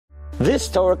This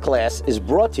Torah class is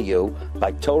brought to you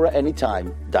by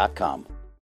TorahAnytime.com.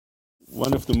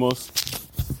 One of the most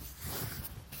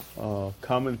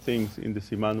common things in the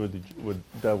Siman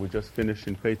that we just finished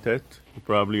in Peitet, you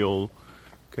probably all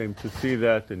came to see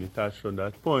that and you touched on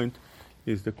that point,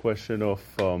 is the question of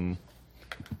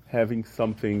having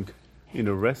something in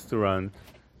a restaurant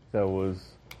that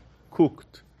was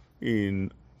cooked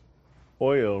in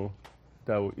oil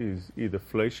that is either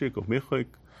fleshik or michik.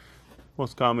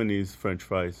 Most common is French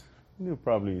fries. You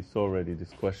probably saw already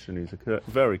this question. Is a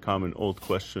very common old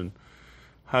question.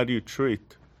 How do you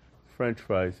treat French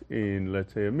fries in,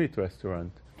 let's say, a meat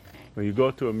restaurant? When you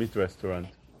go to a meat restaurant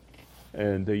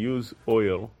and they use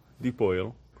oil, deep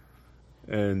oil,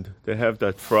 and they have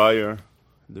that fryer,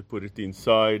 they put it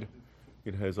inside,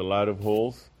 it has a lot of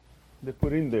holes, they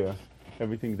put in there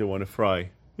everything they want to fry.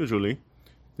 Usually,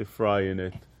 they fry in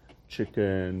it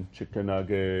chicken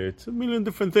nuggets, a million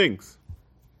different things.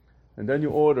 And then you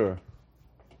order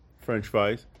French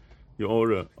fries, you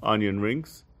order onion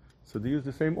rings, so they use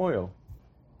the same oil.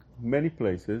 Many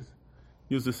places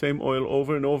use the same oil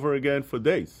over and over again for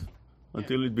days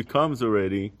until it becomes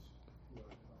already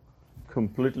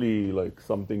completely like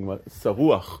something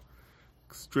saruach,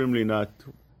 extremely not.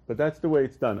 But that's the way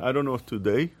it's done. I don't know if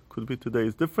today, could be today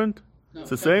is different. No, it's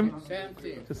the same? Same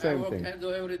thing. It's the same thing.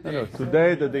 Every day. No,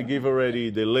 today that they give already,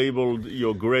 they labeled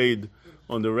your grade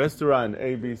on the restaurant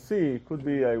ABC. Could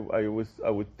be, I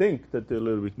would think that they're a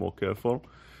little bit more careful.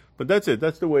 But that's it.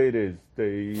 That's the way it is.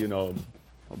 They, a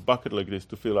bucket like this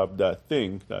to fill up that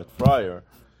thing, that fryer,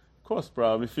 costs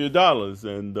probably a few dollars,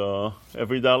 and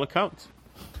every dollar counts.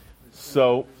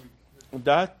 So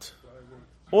that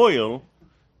oil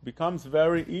becomes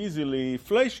very easily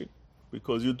fleshy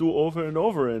because you do over and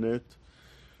over in it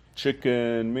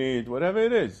chicken, meat, whatever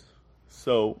it is.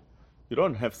 So you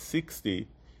don't have 60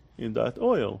 in that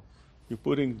oil. You're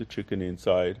putting the chicken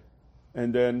inside,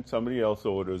 and then somebody else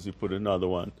orders, you put another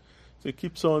one. So it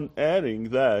keeps on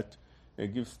adding that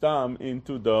and gives tam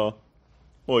into the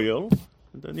oil,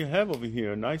 and then you have over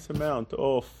here a nice amount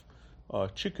of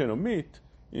chicken or meat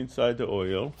inside the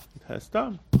oil. It has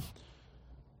tam.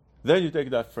 Then you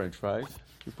take that French fries,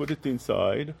 you put it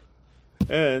inside,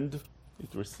 and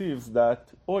it receives that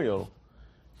oil.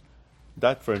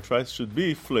 That French fries should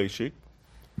be fleshik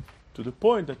to the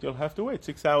point that you'll have to wait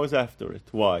 6 hours after it.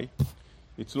 Why?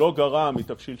 It's lo garam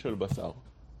mitavshil shel basar.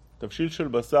 Tavshil shel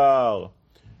basar,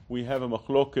 we have a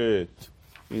machloket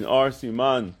in our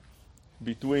siman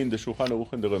between the Shulchan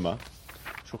Aruch and the Rema.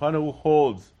 Shulchan Aruch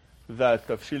holds that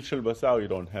tavshil shel basar you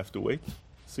don't have to wait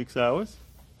 6 hours.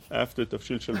 After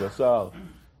tavshil shel basar,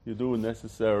 you do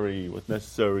what's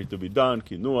necessary to be done,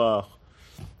 kinuach,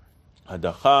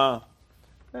 hadacha,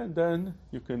 and then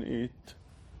you can eat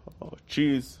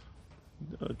cheese,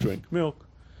 drink milk.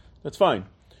 That's fine.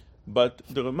 But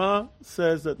the Rama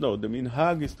says that no, the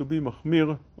minhag is to be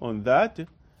machmir on that,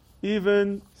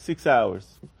 even 6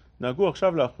 hours. נהגו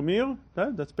עכשיו להחמיר,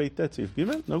 that's פ"ט סעיף ג',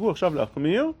 נהגו עכשיו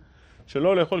להחמיר,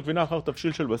 שלא לאכול גבינה אחר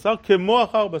תבשיל של בשר, כמו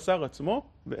אחר בשר עצמו,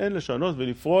 ואין לשנות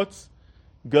ולפרוץ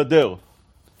גדר.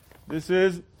 This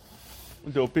is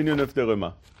the opinion of the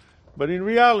Rama. But in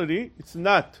reality, it's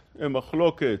not a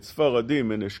machloket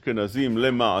Sfaradim and Ashkenazim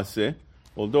lema'aseh,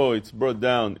 although it's brought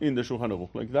down in the Shulchan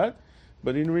Aruch like that.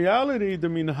 But in reality, the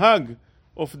minhag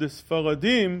of the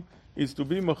Sfaradim is to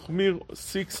be machmir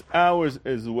 6 hours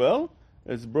as well,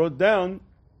 as brought down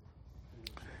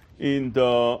in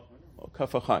the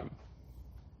Kaf HaChaim.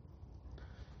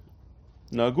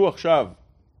 נהגו עכשיו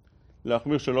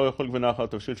להחמיר שלא יכול גבינה אחר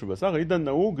תבשיל של בשר, עידן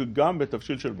נהוג גם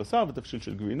בתבשיל של בשר ותבשיל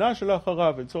של גבינה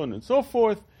שלאחריו, and so on and so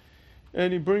forth.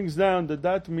 And he brings down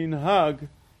that minhag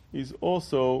is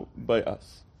also by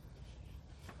us.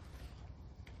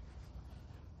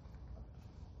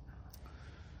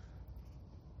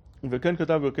 וכן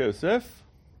כתב ברכי יוסף,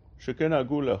 שכן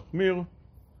נהגו להחמיר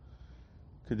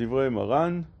כדברי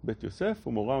מרן, בית יוסף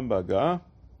ומורם בהגעה.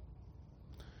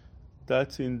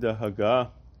 That's in the Haggadah,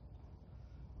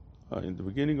 in the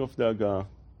beginning of the Haggadah.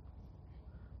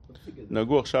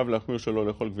 נהגו עכשיו להחמיר שלא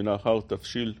לאכול גבינה אחר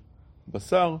תבשיל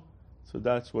בשר, so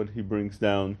that's what he brings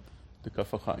down the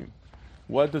Kaf HaChaim.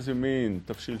 What does it mean,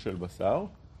 תבשיל של בשר?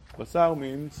 בשר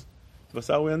means,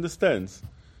 בשר we understand.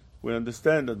 We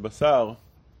understand that בשר,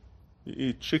 you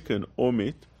eat chicken or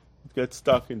meat, it gets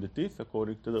stuck in the teeth,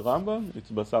 according to the Rambam.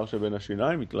 It's basar sheben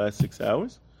hashinayim, it lasts 6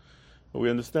 hours. We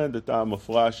understand the time of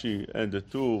Rashi and the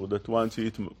Tur, that once you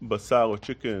eat basar or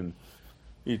chicken,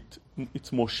 it's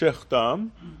moshech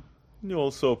tam. You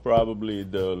also probably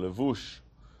the levush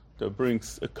that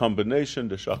brings a combination,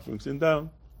 the shach brings it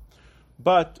down.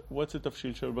 But what's a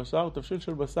tafshil shel basar? Tafshil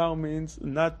shel basar means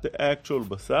not the actual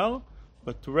basar,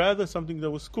 but rather something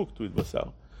that was cooked with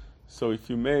basar. So if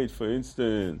you made, for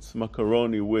instance,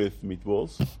 macaroni with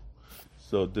meatballs,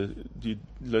 so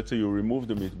let's say you remove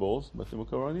the meatballs, but the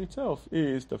macaroni itself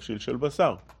is tafshil shel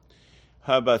basar.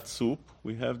 How about soup?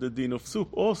 We have the din of soup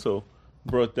also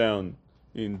brought down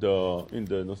in the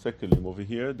Nosei Kelim over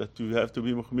here, that you have to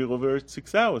be machmir over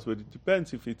 6 hours, but it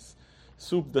depends if it's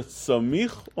soup that's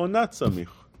samich or not samich,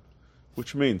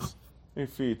 which means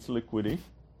if it's liquidy,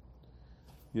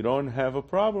 you don't have a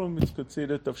problem, it's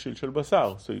considered tafshil shel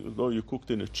basar. So although you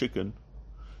cooked in a chicken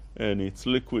and it's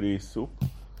liquidy soup,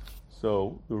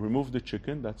 so you remove the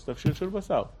chicken, that's tafshil shel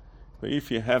basar. But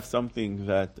if you have something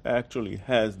that actually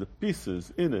has the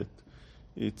pieces in it,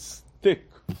 it's thick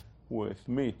with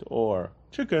meat or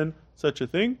chicken, such a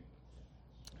thing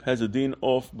has a din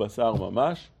of basar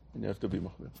mamash, and you have to be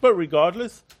machmir. But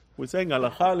regardless, we're saying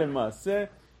halacha lemaaseh,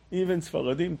 even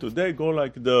Sfaradim today go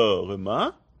like the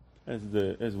Rema,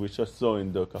 as we just saw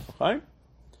in the Kaf HaChaim.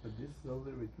 But this is a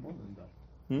little bit more than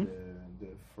that. The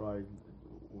fried.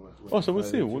 So we'll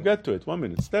see. We'll get to it. 1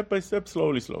 minute. Step by step,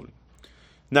 slowly.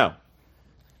 Now,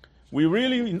 we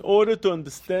really, in order to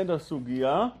understand our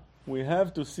sugya, we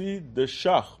have to see the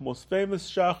shach, most famous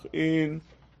shach in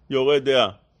Yoreh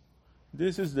De'ah.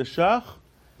 This is the shach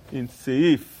in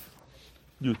Seif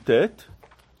Yutet,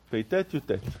 Peitet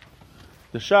Yutet.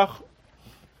 The shach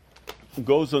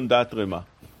goes on that Rema.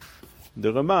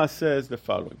 The Rema says the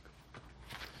following: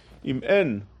 Im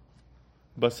en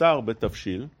basar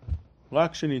betavshil,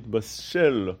 רק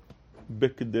שנתבשל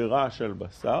בקדרה של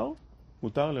בשר,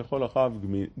 מותר לאכול אחריו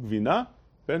גבינה,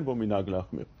 ואין בו מנהג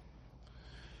להחמיר.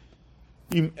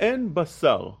 אם אין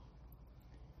בשר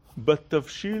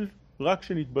בתבשיל, רק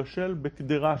שנתבשל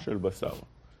בקדרה של בשר.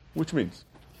 Which means,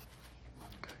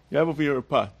 you have over here a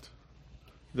pot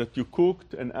that you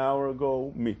cooked an hour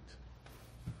ago meat.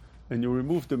 And you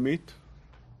remove the meat,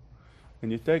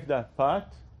 and you take that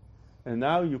pot, and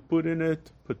now you put in it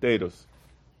potatoes.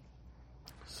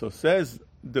 So says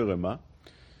the Rema,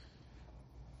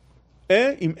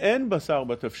 אם אין בשר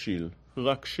בתבשיל,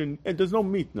 and there's no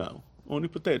meat now, only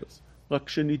potatoes. רק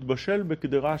שנתבשל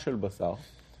בקדרה של בשר,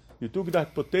 you took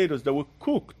that potatoes that were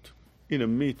cooked in a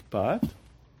meat pot,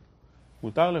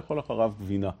 מותר לאכול אחריו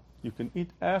גבינה. You can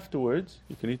eat afterwards,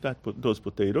 you can eat those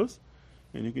potatoes,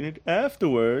 and you can eat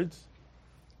afterwards,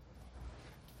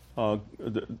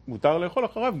 מותר לאכול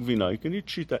אחריו גבינה. You can eat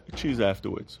cheese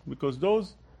afterwards, because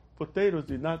those potatoes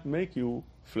did not make you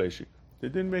fleshy. They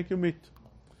didn't make you meat.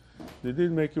 They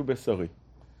didn't make you besari.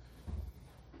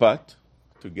 But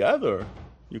together,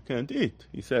 you can't eat.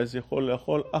 He says, יכול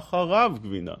לאכול אחריו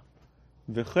גבינה,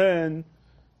 וכן,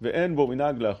 ואין בו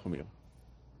מנהג להחמיר.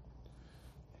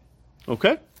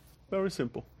 Okay? Very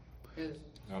simple.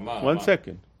 One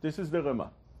second. This is the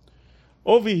Rema.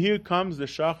 Over here comes the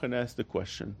Shach and asks the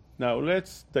question. Now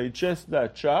let's digest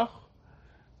that Shach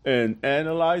and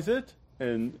analyze it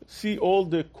and see all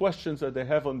the questions that they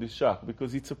have on this Shach,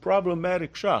 because it's a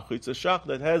problematic Shach. It's a Shach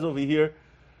that has over here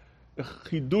a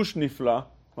chidush nifla,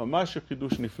 mamash a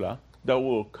chidush nifla, that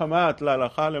will come out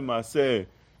l'halacha lemaaseh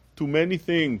to many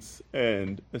things,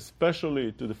 and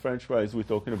especially to the French fries we're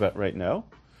talking about right now.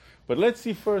 But let's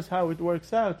see first how it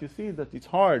works out. You see that it's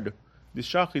hard. This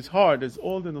shach is hard, as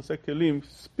all the Nosei Kelim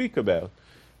speak about.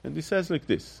 And he says like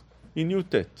this, in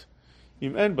Yutet,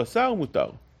 אם אין בשר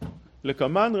מותר,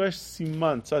 לקמן רש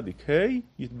סימן צדיק ה'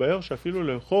 יתבהר שאפילו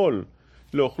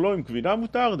לאכלו עם כבינה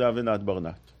מותר, דאבנת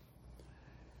ברנת.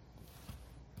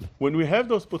 When we have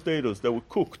those potatoes that were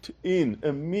cooked in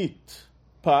a meat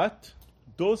pot,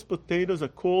 those potatoes are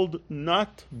called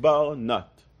nat bar nat.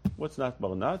 What's nat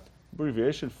bar nat?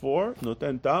 Abbreviation for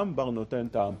noten tam bar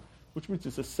noten tam, which means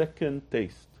it's a second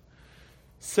taste.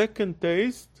 Second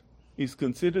taste is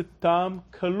considered tam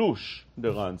kalush,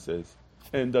 the Ran says,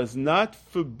 and does not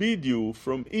forbid you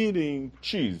from eating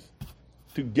cheese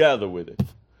together with it.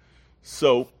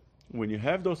 So, when you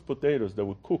have those potatoes that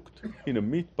were cooked in a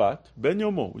meat pot, ben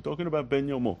yomo, we're talking about ben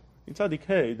yomo. In Tzadik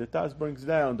Hey, the Taz brings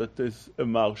down that there's a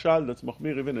marshal that's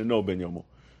machmir even a no ben yomo.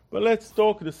 But let's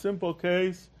talk the simple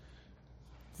case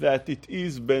that it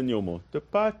is ben yomo. The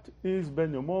pot is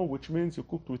ben yomo, which means you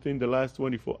cooked within the last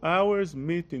 24 hours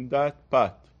meat in that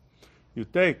pot. You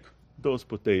take those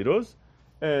potatoes,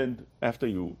 and after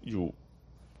you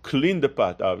clean the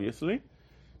pot, obviously,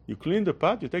 you clean the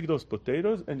pot, you take those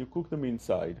potatoes, and you cook them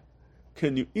inside.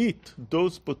 Can you eat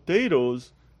those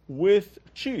potatoes with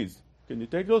cheese? Can you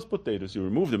take those potatoes, you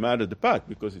remove them out of the pot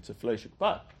because it's a fleshy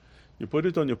pot, you put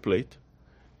it on your plate,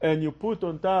 and you put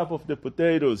on top of the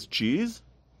potatoes cheese,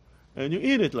 and you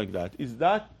eat it like that. Is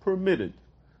that permitted?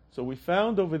 So we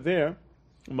found over there,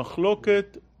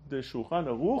 machloket, the Shulchan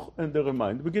Aruch, and the Rema,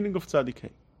 in the beginning of Tzadik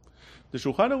Hey. The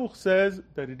Shulchan Aruch says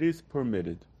that it is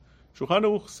permitted. Shulchan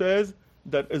Aruch says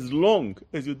that as long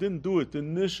as you didn't do it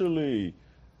initially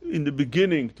in the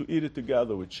beginning to eat it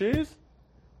together with cheese,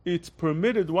 it's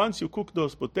permitted once you cook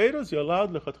those potatoes, you're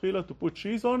allowed lechatchila to put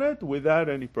cheese on it without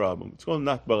any problem. It's called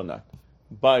nat bar nat.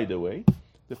 By the way,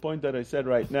 the point that I said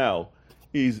right now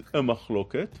is a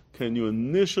machloket. Can you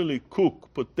initially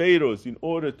cook potatoes in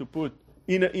order to put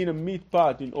in a meat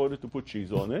pot in order to put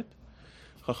cheese on it?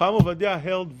 Chacham Ovadia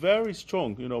held very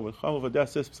strong. You know, when Chacham Ovadia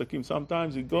says psakim,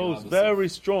 sometimes it goes very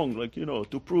strong, like, you know,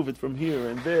 to prove it from here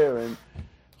and there, and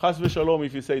chas v'shalom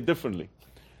if you say differently.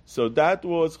 So that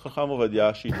was Chacham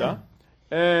Ovadia Shita,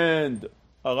 and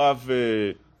Rav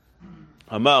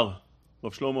Amar,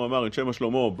 Rav Shlomo Amar in Shema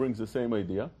Shlomo brings the same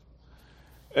idea.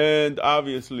 And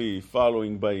obviously,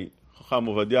 following by Chacham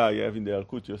Ovadia, you have in the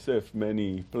Yalkut Yosef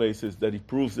many places that he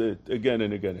proves it again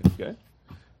and again and again.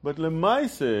 But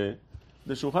Lemaise,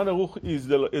 the Shulchan Aruch is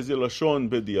a Lashon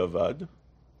B'diavad,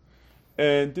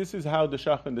 and this is how the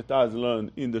Shach and the Taz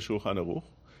learn in the Shulchan Aruch,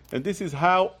 and this is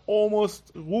how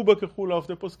almost Ruba Kechula of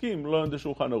the Poskim learn the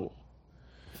Shulchan Aruch.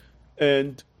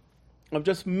 And I'm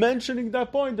just mentioning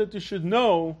that point that you should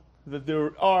know that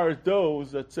there are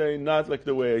those that say not like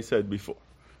the way I said before.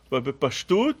 But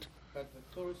B'Pashtut, but the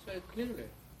Torah said clearly.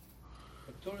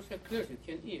 The Torah said clearly you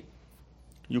can eat.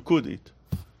 you could eat.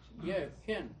 Yeah,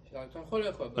 כן, אתה יכול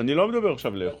לאכול. אני לא מדבר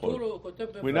עכשיו לאכול. בטור הוא כותב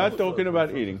בפירוש. We're not talking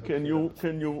about eating. Can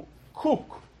you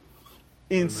cook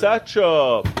in such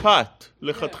a pot,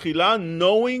 lechatchila,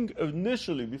 knowing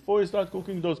initially, before you start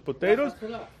cooking those potatoes,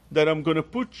 that I'm going to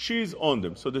put cheese on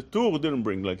them? So the Tur didn't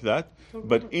bring like that.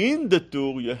 But in the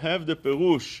Tur, you have the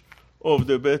Perush of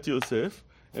the Bet Yosef,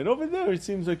 and over there it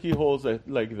seems like he holds it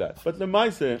like that. But the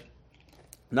Maaseh,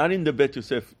 not in the Bet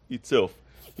Yosef itself.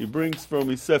 He brings from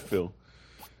his Sefer.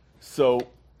 So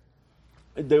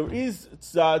there is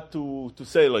tzad to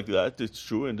say like that, it's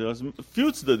true, and there's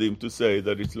few tzadim to say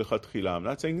that it's lechatchila. I'm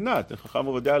not saying not. And Chacham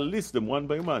Ovadia lists them one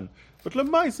by one. But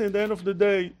lemaisa, at the end of the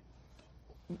day,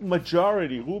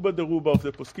 majority, ruba of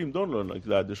the poskim don't learn like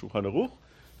that, the Shulchan Aruch.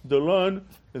 They learn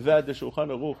that the Shulchan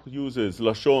Aruch uses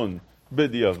lashon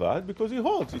b'diavad because he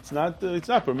holds it's not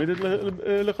permitted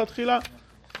lechatchila.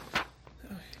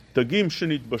 דגים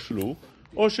שנתבשלו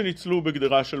או שניצלו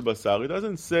בגדרה של בשר. It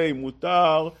doesn't say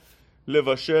מותר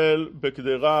לבשל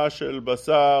בגדרה של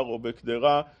בשר או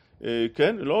בגדרה,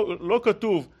 כן? לא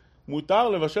כתוב מותר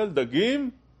לבשל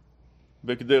דגים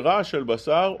בגדרה של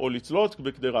בשר או לצלות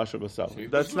בגדרה של בשר.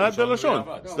 That's not the לשון.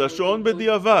 It's לשון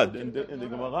בדיעבד. And the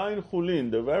Gemara in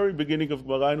Chulin, the very beginning of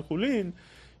Gemara in Chulin,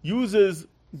 uses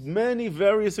many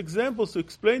various examples to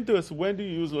explain to us when do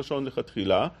you use לשון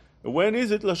לכתחילה. When is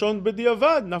it lashon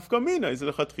b'diavad? Nafka mina is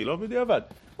it lechatchila b'diavad?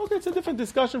 Okay, it's a different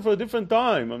discussion for a different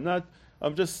time.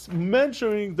 I'm just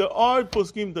mentioning the art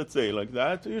poskim that say like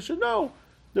that. You should know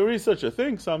there is such a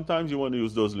thing. Sometimes you want to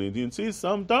use those leniencies.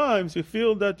 Sometimes you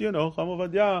feel that Chacham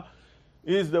Ovadia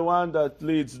is the one that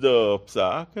leads the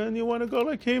psak, and you want to go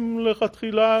like him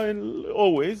lechatchila and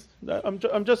always.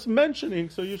 I'm just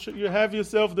mentioning so you have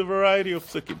yourself the variety of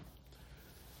psakim.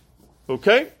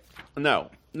 Okay, now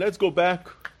let's go back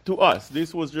to us.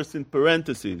 This was just in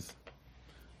parentheses.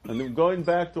 And then going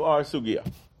back to our sugya.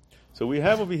 So we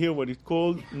have over here what is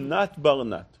called nat bar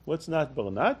nat. What's nat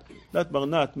bar nat? Nat bar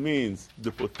nat means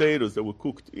the potatoes that were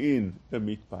cooked in a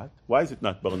meat pot. Why is it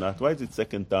nat bar nat? Why is it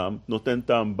second tam? Noten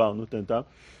tam, bar noten tam?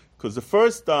 Because the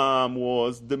first tam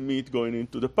was the meat going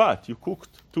into the pot. You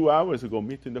cooked 2 hours ago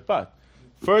meat in the pot.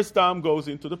 First tam goes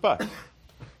into the pot.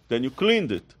 Then you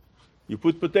cleaned it. You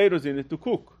put potatoes in it to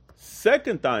cook.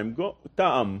 Second time,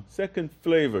 second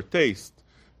flavor, taste,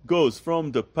 goes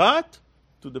from the pot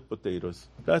to the potatoes.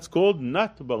 That's called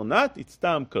nat bar nat. It's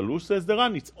tam kalush, says the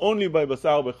Ran. It's only by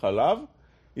basar bechalav.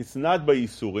 It's not by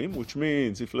isurim, which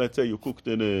means if, let's say, you cooked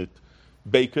in it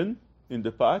bacon in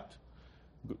the pot,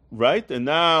 right? And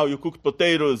now you cooked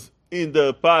potatoes in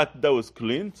the pot that was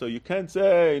clean. So you can't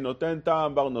say noten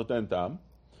tam bar noten tam,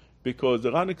 because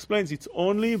the Ran explains it's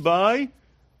only by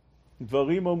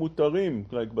דברים המותרים,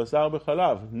 like בשר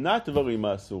בחלב, not דברים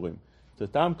האסורים. The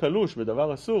טעם קלוש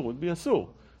בדבר אסור would be אסור.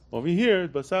 Over here,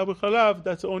 בשר בחלב,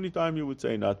 that's the only time you would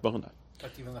say not bar nat.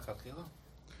 But even lechatchila?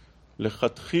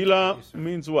 Lechatchila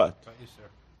means what?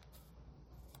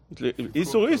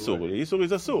 Isur. Isur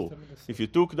is asur. If you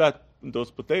took those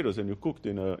potatoes and you cooked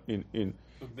in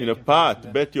a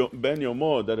pot, ben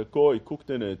yomo, that a koy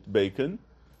cooked in it bacon,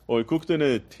 or he cooked in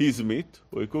it his meat,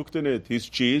 or he cooked in it his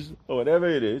cheese, or whatever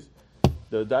it is,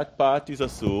 that pot is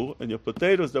asur, and your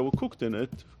potatoes that were cooked in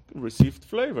it received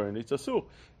flavor, and it's asur.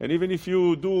 And even if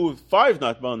you do 5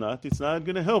 nat bar nat, it's not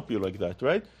going to help you like that,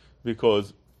 right?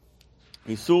 Because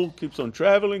Isur keeps on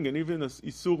traveling, and even as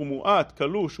Isur mu'at,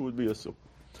 kalush, would be Asur.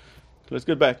 Let's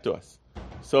get back to us.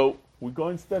 So we're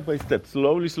going step by step,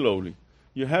 slowly.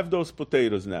 You have those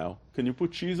potatoes now. Can you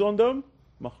put cheese on them?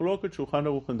 Machloket Shulchan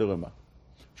Aruch and the Ramah.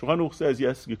 Shulchan Aruch says,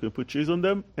 yes, you can put cheese on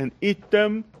them and eat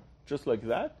them just like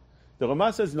that. The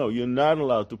Ramah says, no, you're not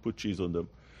allowed to put cheese on them.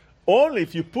 Only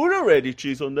if you put already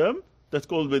cheese on them, that's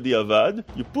called b'diavad.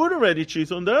 You put already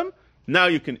cheese on them, now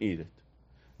you can eat it.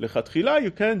 Lechatchila,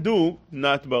 you can do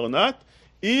nat bar nat,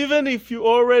 even if you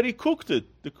already cooked it.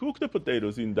 You cook the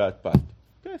potatoes in that pot.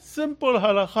 Okay? Simple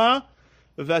halacha.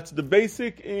 That's the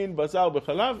basic in Basar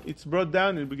B'chalav. It's brought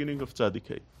down in the beginning of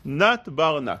Tzadikei. Nat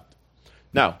bar nat.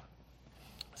 Now,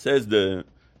 says the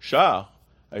Shach,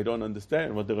 I don't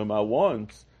understand what the Ramah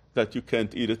wants, that you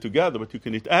can't eat it together, but you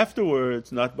can eat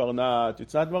afterwards, not bar nat.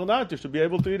 It's not bar nat. You should be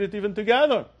able to eat it even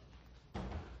together.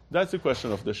 That's the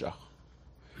question of the Shach.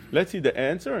 Let's see the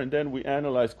answer, and then we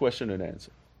analyze question and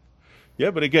answer.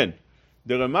 Yeah, but again,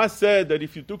 the Ramah said that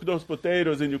if you took those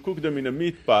potatoes and you cook them in a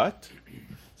meat pot,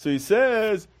 so he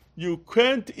says you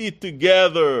can't eat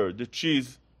together the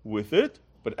cheese with it,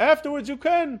 but afterwards you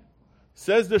can.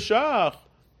 Says the Shach,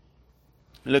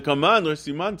 לקמן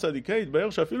רסימן צדיקי התבהר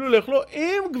שאפילו לאכלו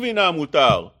עם גבינה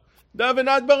מותר. דה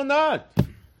ונat בר nat.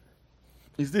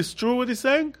 Is this true what he's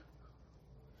saying?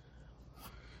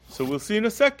 So we'll see in a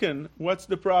second what's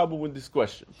the problem with this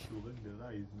question. שיעורי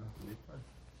גדרה is not different.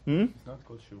 It's not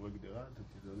called שיעורי גדרה, that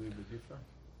is a little bit different.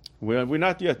 We're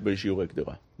not yet בשיעורי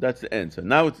גדרה. That's the answer.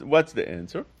 Now, what's the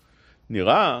answer?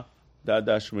 נראה,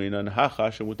 דעדה שמינן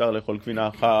הכה, שמותר לאכול גבינה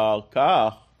אחר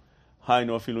כך,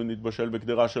 היינו אפילו נתבשל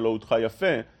בגדרה שלא הודחה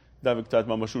יפה, דה וקצת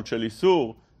ממשות של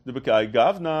איסור, דבקאי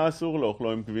גבנה, אסור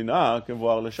לאכלו עם גבינה,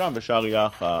 כמבואר לשם, ושאר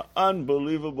יחה.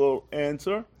 Unbelievable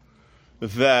answer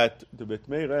that the Bet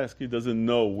Meir asks, he doesn't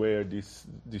know where this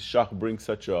Shach brings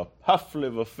such a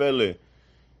hafle vafele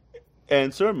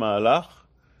answer, malach,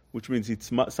 which means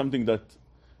it's something that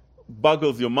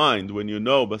boggles your mind when you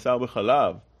know Basar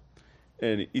B'chalav,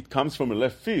 and it comes from a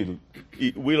left field.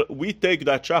 We take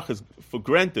that Shach for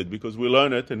granted because we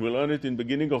learn it, and we learn it in the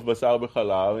beginning of Basar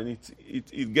B'chalav, and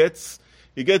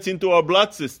it gets into our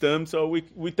blood system, so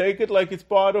we take it like it's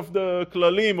part of the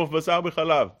klalim of Basar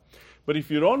B'chalav. But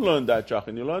if you don't learn that Shach,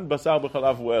 and you learn Basar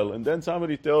B'chalav well, and then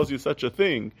somebody tells you such a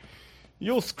thing,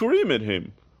 you'll scream at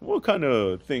him. What kind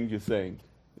of thing you're saying?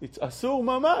 It's asur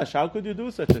mamash. How could you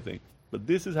do such a thing? But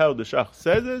this is how the Shach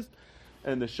says it,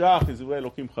 and the Shach is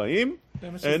Elokim Chaim,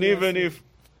 and even if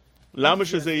למה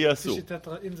שזה יהיה אסור?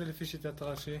 אם זה לפי שיטת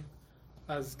רש"י,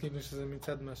 אז כאילו שזה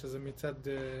מצד מה? שזה מצד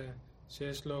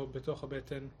שיש לו בתוך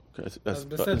הבטן. אז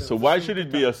בסדר. So why should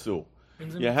it be asur?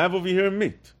 You have over here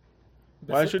meat.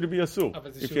 Why should it be asur?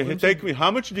 If you take me, how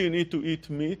much do you need to eat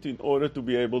meat in order to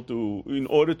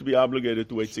be obligated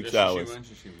to wait 6 hours?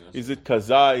 Is it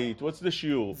kazait? What's the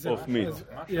shiur of meat?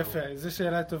 יפה, זו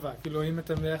שאלה טובה. כאילו, אם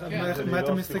אתה, מה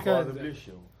אתה מסתכל על זה?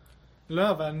 לא,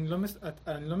 אבל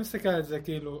אני לא מסתכל על זה,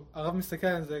 כאילו, הרב מסתכל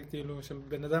על זה, כאילו,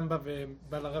 שבן אדם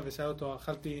בא לרב ושאל אותו,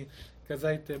 אכלתי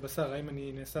כזית בשר, האם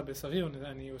אני נעשה בשרי או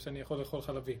שאני יכול לאכול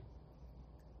חלבי?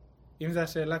 אם זו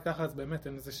השאלה ככה, אז באמת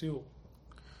אין איזה שיעור.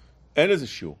 אין איזה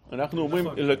שיעור. אנחנו אומרים,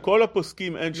 לכל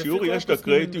הפוסקים אין שיעור, יש את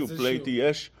הקרייטי ופלייטי,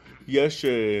 יש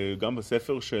גם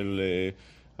בספר של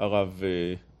הרב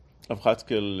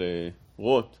חצקל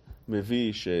רוט,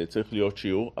 מביא שצריך להיות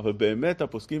שיעור, אבל באמת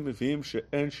הפוסקים מביאים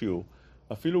שאין שיעור.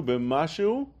 אפילו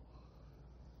במשהו,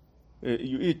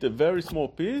 you eat a very small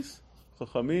piece,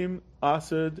 חכמים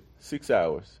asked 6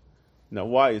 hours. Now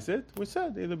why is it? We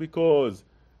said either because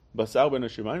בשר בין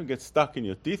השמיים gets stuck in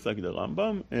your teeth like the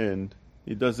Rambam, and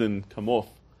it doesn't come off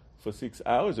for 6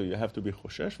 hours, or you have to be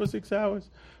choshesh for 6 hours,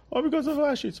 or because of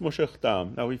Rashi, it's moshech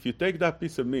tam. Now, if you take that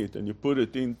piece of meat and you put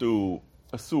it into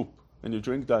a soup and you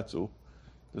drink that soup,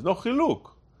 there's no chiluk.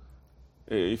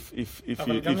 If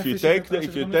you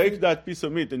take that piece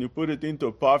of meat and you put it into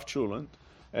a parv chulent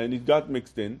and it got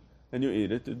mixed in and you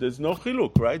eat it, there's no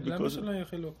chiluk, right? למה שלא יהיה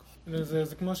חילוק?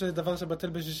 זה כמו שדבר שבטל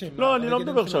בשישים. לא, אני לא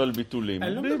מדבר עכשיו על ביטולים.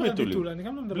 אני לא מדבר על ביטול, אני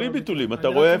גם לא מדבר על ביטול. בלי ביטולים, אתה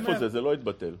רואה איפה זה, זה לא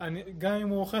יתבטל. גם אם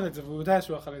הוא אוכל את זה, והוא יודע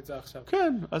שהוא אכל את זה עכשיו.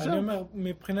 כן, אז אני אומר,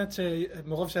 מבחינת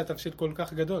שמרוב שהתבשיל כל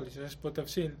כך גדול, שיש פה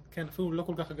תבשיל, כן, אפילו לא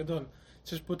כל כך גדול,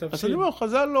 שיש פה תבשיל. אז אני אומר,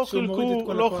 חז"ל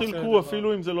לא חילקו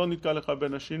אפילו אם זה לא נתקע לך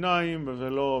בין השיניים,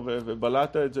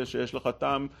 ובלעת את זה שיש לך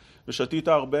טעם, ושתית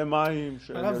הרבה מים.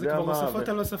 הרב, זה כבר הוספות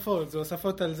על הוספות, זה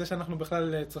הוספות על זה שאנחנו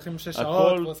בכלל צריכים 6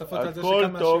 שעות, והוספות על זה שכמה שיעור.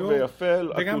 הכל טוב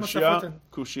ויפל,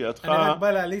 קושייתך. אני רק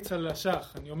בא להליץ על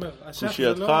השח, אני אומר, השח זה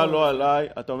לא... קושייתך לא עליי,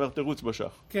 אתה אומר תירוץ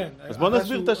בשח. כן. אז בוא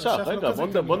נסביר את השח, רגע,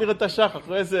 בוא נראה את השח,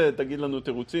 אחרי זה תגיד לנו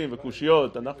תירוצים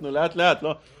וקושיות, אנחנו לאט לאט,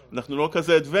 אנחנו לא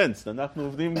כזה advanced, אנחנו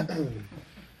עובדים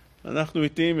אנחנו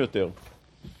איטיים יותר.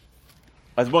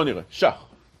 אז בואו נראה. שח.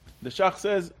 The Shach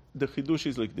says, the Chidush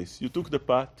is like this. You took the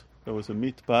pot, there was a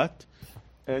meat pot,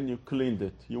 and you cleaned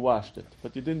it, you washed it,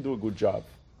 but you didn't do a good job.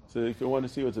 So if you want to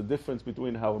see what's the difference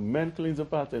between how a man cleans a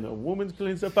pot and a woman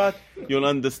cleans a pot, you'll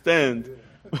understand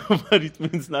what it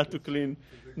means not to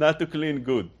clean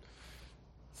good.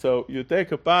 So you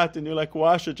take a pot and you like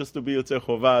wash it just to be Yotzei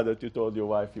Chovah that you told your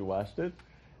wife you washed it.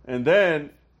 And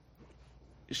then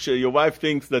your wife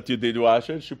thinks that you did wash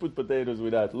it. She put potatoes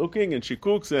without looking and she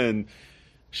cooks and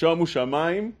Shomu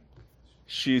Shamayim,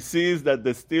 she sees that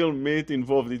there's still meat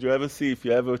involved. Did you ever see, if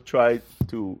you ever tried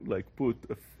to like put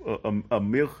a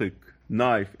milchik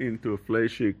knife into a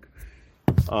fleshik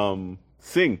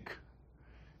sink,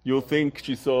 you'll think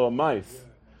she saw a mice.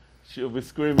 She'll be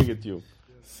screaming at you.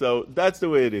 So that's the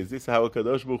way it is. This is how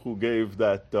HaKadosh Baruch Hu gave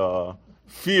that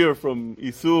fear from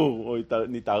Isur or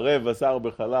Nitarev Basar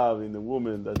Bechalav in a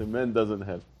woman that a man doesn't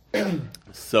have.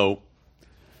 So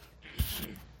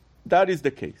that is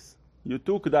the case. You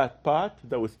took that pot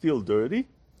that was still dirty,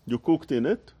 you cooked in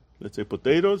it, let's say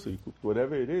potatoes, you cooked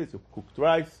whatever it is, you cooked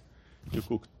rice, you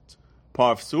cooked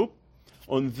parf soup.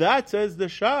 On that says the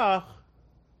Shach,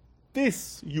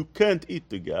 this you can't eat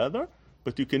together,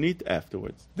 but you can eat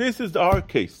afterwards. This is our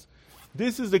case.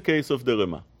 This is the case of the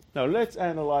Rema. Now let's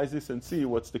analyze this and see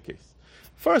what's the case.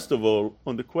 First of all,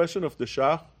 on the question of the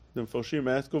Shach, the Mfarshim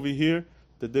ask over here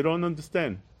that they don't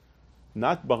understand.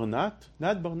 Not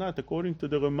Barnat, according to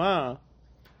the Rema,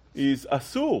 is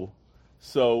Asur.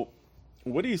 So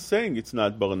what he's saying, it's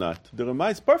not Barnat. The Rema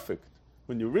is perfect.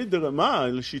 When you read the Rema,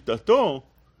 L'shitato,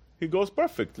 he goes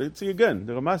perfect. Let's see again.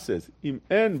 The Rama says, Im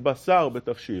en basar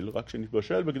betafshil, רק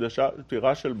שנתבשל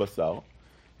בקדרה של בשר,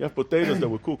 you have potatoes that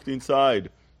were cooked inside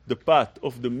the pot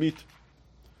of the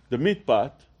meat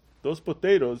pot, those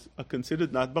potatoes are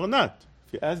considered not barnat.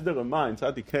 If you ask the Rama in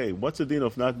Tzadik Hey, what's the din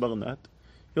of not barnat?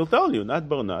 He'll tell you, not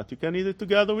barnat, you can eat it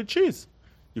together with cheese.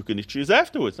 You can eat cheese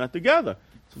afterwards, not together.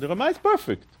 So the Rama is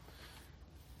perfect.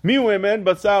 מי הוא אמן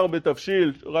בשר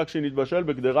בתבשיל רק שנתבשל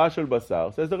בגדרה של בשר?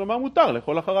 says the רמה מותר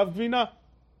לאכול אחריו גבינה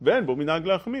ואין בו מנהג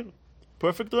להחמיר.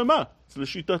 Perfect רמה. It's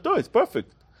לשיטתו, it's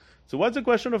perfect. So what's the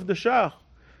question of the Shach?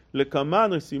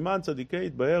 לקמן רסימן צדיקי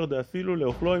התבהר דאפילו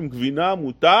לאוכלו עם גבינה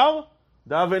מותר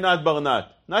דא ונת ברנת.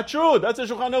 Not true, that's a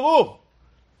שולחן ערוך.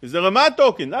 It's the רמה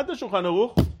talking, not the שולחן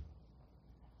ערוך.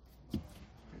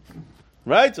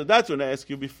 Right? So that's what I asked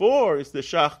you before. Is the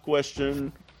Shach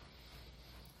question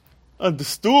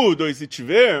understood, or is it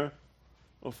shver?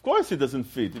 Of course it doesn't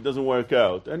fit, it doesn't work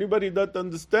out. Anybody that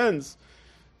understands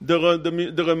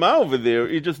the Rema over there,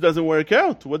 it just doesn't work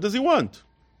out. What does he want?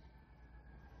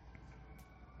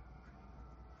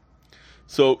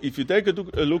 So if you take a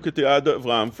look at the Yad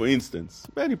Avraham, for instance,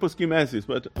 many poskim ask this,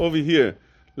 but over here,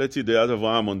 let's see the Yad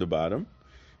Avraham on the bottom.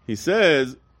 He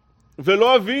says,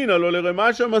 ולא אבינה, לא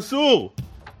לרמה שם אסור.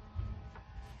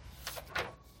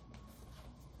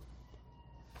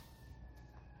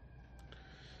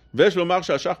 ויש לומר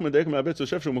שהשח מדייק מהבית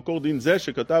יוסף שהוא מקור דין זה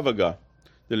שכתב הגה.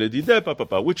 דלדידי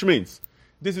פפפא, which means,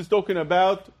 this is talking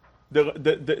about,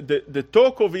 the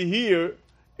talk over here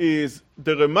is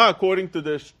the Rema according to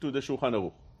the Shulchan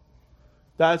Aruch.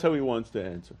 That's how he wants the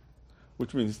answer.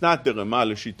 Which means it's not the Rema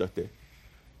l'shitateh.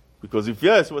 Because if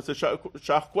yes, what's the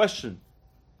Shach question?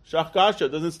 Shach Kasha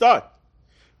doesn't start.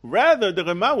 Rather, the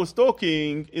Rema was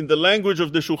talking in the language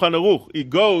of the Shulchan Aruch. He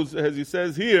goes, as he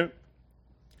says here,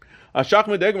 השח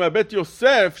מדייק מהבית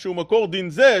יוסף שהוא מקור דין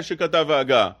זה שכתב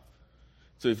ההגה.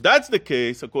 So if that's the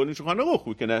case, according to Shulchan Aruch,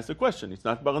 we can ask the question. It's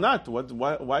not barnat.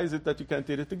 Why is it that you can't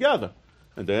eat it together?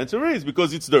 And the answer is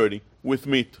because it's dirty with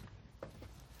meat.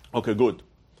 Okay, good.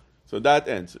 So that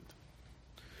answered.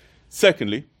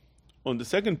 Secondly, on the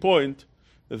second point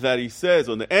that he says,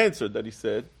 on the answer that he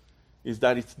said, is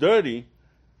that it's dirty,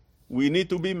 we need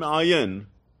to be ma'ayen.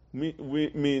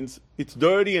 Means it's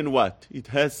dirty and what? It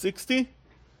has 60?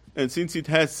 And since it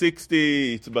has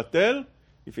 60, it's batel.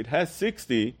 If it has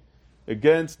 60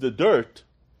 against the dirt,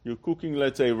 you're cooking,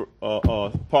 let's say,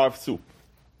 parf soup.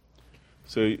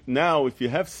 So now, if you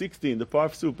have 60 in the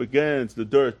parf soup against the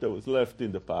dirt that was left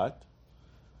in the pot,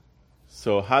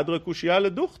 so hadra kushia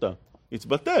leduchta, it's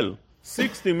batel.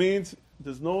 60 means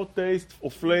there's no taste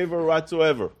or flavor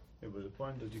whatsoever. Yeah, but the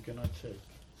point that you cannot check.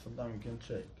 Sometimes you can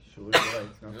check. Sure,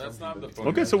 right. That's not the point.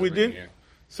 Okay, so we did.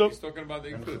 So he's talking about the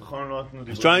include.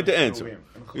 He's trying to answer.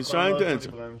 He's trying to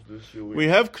answer. We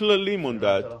have klalim on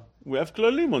that. We have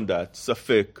klalim on that.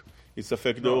 Safek. It's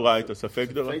safek דאורייתא,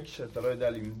 ספק דאורייתא. ספק שאתה לא יודע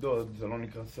למדוד, זה לא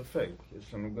נקרא ספק.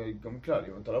 יש לנו גם כלל,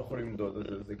 אם אתה לא יכול למדוד,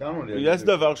 זה גם לא... יש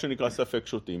דבר שנקרא ספק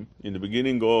שוטים. In the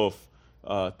beginning of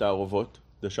תערובות,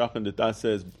 the Shach and the Taz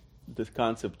says the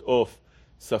concept of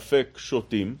ספק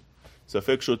שוטים,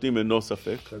 Safek shotim and no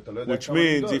safek, שאתה לא יודע which כמה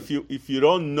means למדוד. if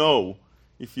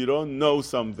you don't know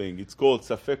something, it's called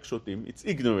safek shotim. It's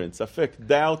ignorance. Safek,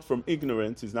 doubt from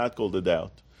ignorance is not called a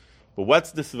doubt. But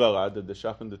what's the svara that the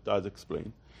Shach and the Taz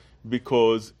explain?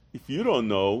 Because if you don't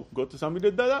know, go to somebody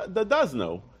that does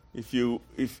know.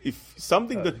 If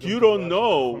something that you don't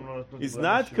know is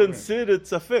not considered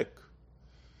safek,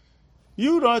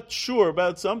 you're not sure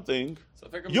about something,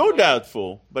 you're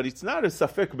doubtful, but it's not a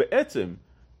safek be'etzem,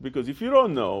 because if you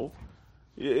don't know,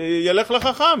 ילך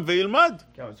לחכם וילמד.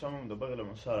 כן, אבל שם הוא מדבר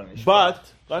למשל על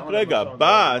נשפט. רק רגע,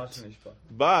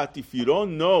 but if you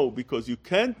don't know because you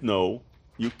can't know,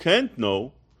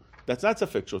 that's not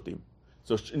safek shotim.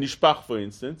 So nishpach, for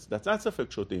instance, that's not safek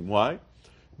shotim. Why?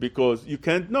 Because you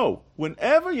can't know.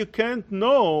 Whenever you can't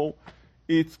know,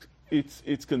 it's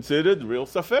considered real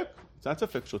safek. It's not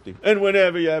safek shotim. And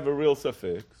whenever you have a real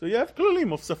safek, so you have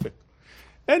klulim of safek.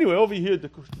 Anyway, over here, the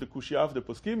kushya of the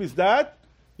poskim is that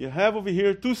you have over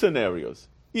here two scenarios.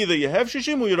 Either you have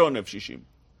shishim or you don't have shishim.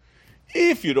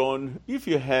 If you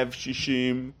have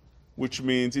shishim, which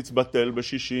means it's batel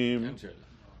b'shishim.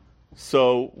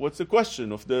 So what's the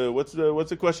question of the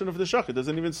shach? It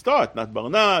doesn't even start. Not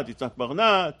barnat. It's not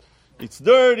barnat. It's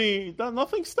dirty.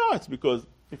 Nothing starts because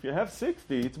if you have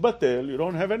 60, it's batel. You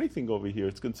don't have anything over here.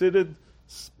 It's considered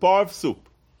parv soup,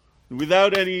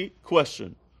 without any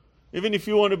question. Even if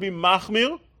you want to be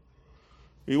machmir,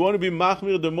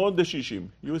 the mod the shishim.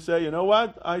 You say, you know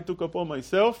what? I took upon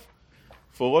myself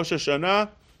for Rosh Hashanah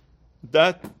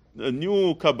that a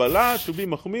new Kabbalah to be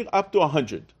machmir up to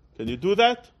 100. Can you do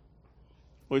that?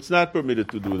 Or it's not permitted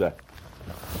to do that?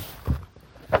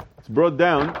 It's brought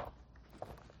down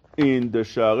in the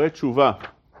Sha'arei Tshuva,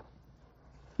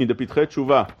 in the Pitchei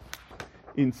Tshuva,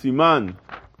 in Siman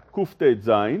Kuftet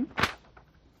Zayin,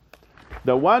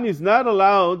 that one is not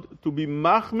allowed to be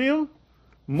machmir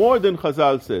more than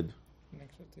Chazal said.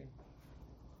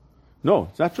 No,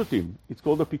 it's not shotim. It's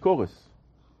called a pikoros.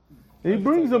 He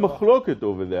brings a machloket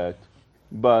over that.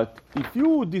 But if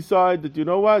you decide that, you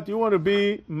know what, you want to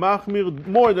be machmir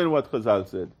more than what Chazal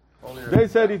said. They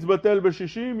said it's batel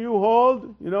b'shishim, you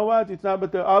hold, you know what, it's not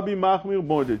batel, I'll be machmir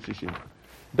more than shishim.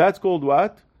 That's called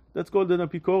what? That's called an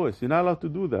apikoros. You're not allowed to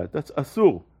do that. That's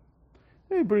asur.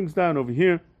 He brings down over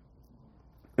here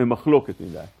a machloket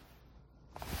in that.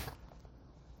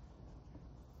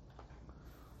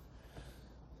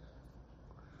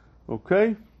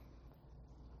 Okay?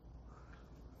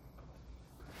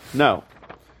 Now,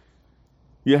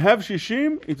 you have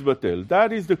shishim, it's batel.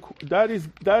 That is the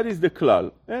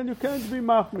klal, and you can't be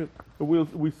machmir.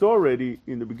 We saw already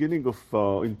in the beginning of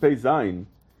in Pei Zayin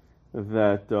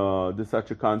that there's such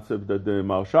a concept that the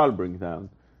Marshal brings down.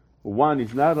 One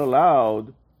is not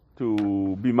allowed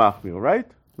to be machmir, right?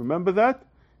 Remember that?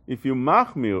 If you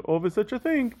machmir over such a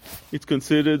thing, it's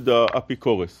considered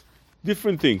apikoros.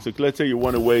 Different things. So let's say you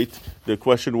want to wait. The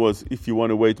question was if you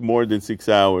want to wait more than 6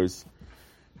 hours.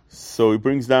 So he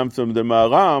brings down from the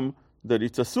Maharam that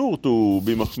it's asur to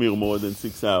be machmir more than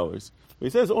 6 hours. He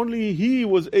says only he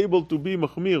was able to be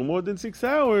machmir more than 6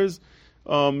 hours.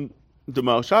 The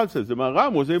Marshal says the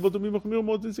Maharam was able to be machmir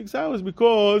more than 6 hours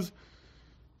because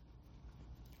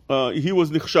he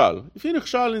was nichshal. If you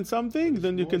nichshal in something,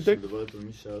 then you can take...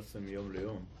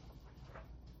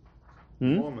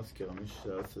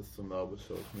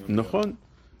 נכון.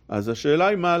 אז השאלה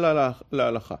היא מה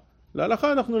להלכה.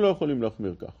 להלכה אנחנו לא יכולים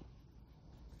להחמיר כך.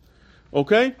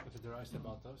 אוקיי?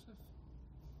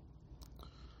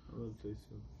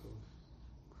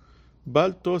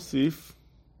 בעל תוסיף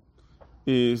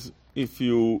is if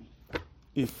you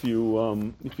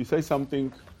say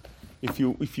something, if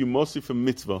you mosif a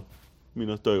mitzvah min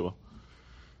haTorah,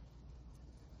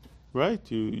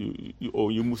 right?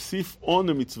 You musif on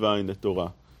a mitzvah in the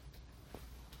Torah.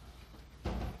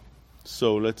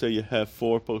 So let's say you have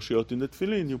 4 parshiot in the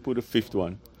tefillin, you put a 5th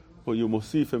one, or you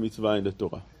musif a mitzvah in the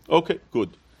Torah. Okay,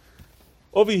 good.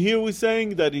 Over here we're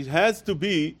saying that it has to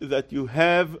be that you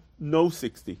have no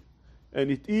 60,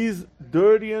 and it is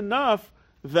dirty enough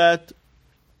that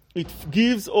it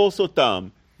gives also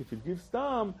tam. If it gives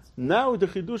tam, now the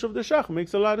chidush of the shach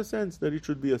makes a lot of sense that it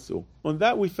should be asur. On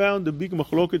that we found the big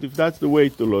machloket if that's the way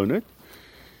to learn it.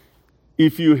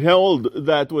 If you held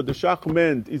that what the shach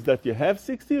meant is that you have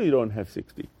 60 or you don't have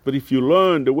 60. But if you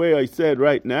learn the way I said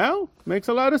right now, it makes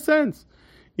a lot of sense.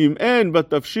 Im en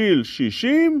batavshil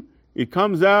shishim, it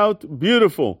comes out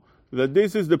beautiful. That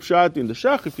this is the pshat in the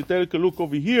shach. If you take a look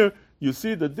over here, you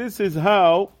see that this is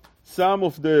how some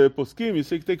of the poskim, you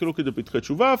see, take a look at the Pitchei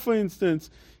Tshuva, for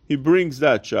instance, he brings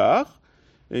that shach.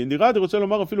 נראה, אני רוצה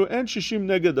לומר אפילו אין 60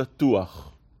 נגד התוח.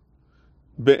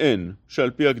 באין, שעל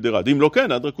פי הגדרה. אם לא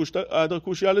כן, עד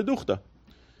רכושיה לדוכתא.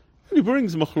 And he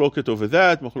brings מחלוקת over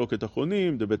that, מחלוקת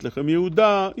אחרונים, בבית לחם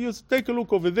יהודה. Yes, take a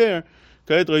look over there.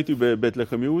 כעת ראיתי בבית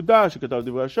לחם יהודה, שכתב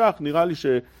דברי השח, נראה לי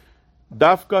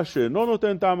שדווקא שאינו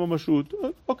נותן טעם ממשות.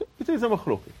 Okay, it is a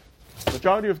מחלוקת.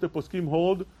 Majority of the poskim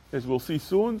hold, as we'll see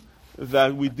soon,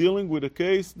 that we're dealing with a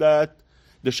case that,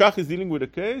 the shach is dealing with a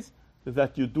case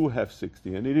that you do have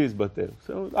 60, and it is batel.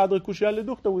 So, adre kushya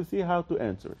leduchta, we'll see how to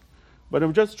answer it. But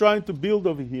I'm just trying to build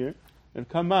over here and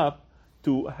come up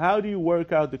to how do you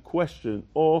work out the question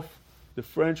of the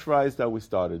French fries that we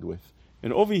started with.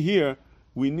 And over here,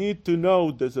 we need to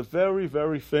know there's a very,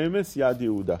 very famous Yad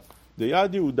Yehuda. The Yad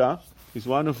Yehuda is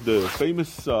one of the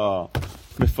famous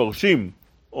mefarshim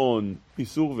on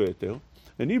Isur Ve'eter,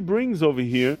 and he brings over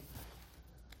here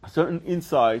a certain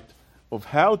insight of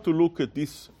how to look at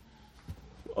this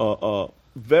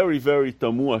very, very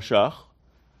tamu ashach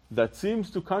that seems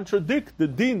to contradict the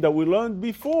din that we learned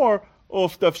before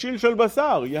of tafshil shel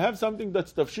basar. You have something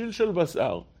that's tafshil shel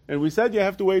basar, and we said you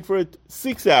have to wait for it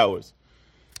 6 hours.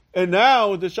 And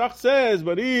now the shach says,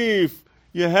 but if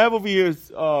you have over here,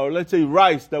 let's say,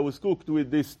 rice that was cooked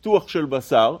with this tuach shel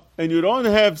basar, and you don't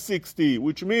have 60,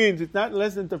 which means it's not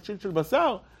less than tafshil shel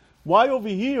basar, why over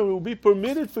here it will be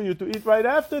permitted for you to eat right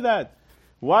after that?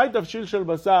 Why tafshil shel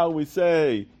basar, we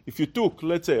say, if you took,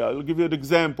 let's say, I'll give you an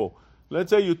example. Let's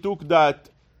say you took that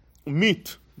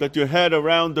meat that you had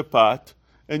around the pot,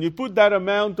 and you put that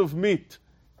amount of meat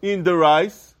in the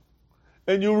rice,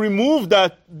 and you remove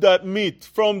that meat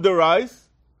from the rice.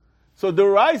 So the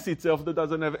rice itself that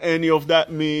doesn't have any of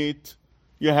that meat,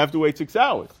 you have to wait 6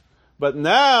 hours. But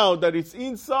now that it's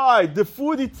inside the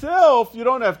food itself, you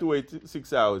don't have to wait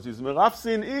 6 hours. It's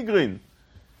merafsin igrin.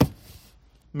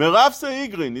 Merafse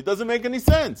igrin. It doesn't make any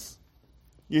sense.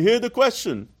 You hear the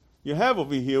question. You have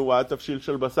over here what tafshil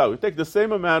shel basar. You take the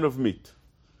same amount of meat,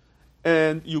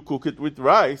 and you cook it with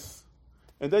rice,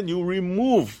 and then you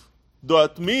remove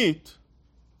that meat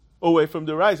away from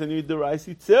the rice, and you eat the rice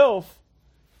itself.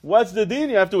 What's the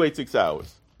din? You have to wait 6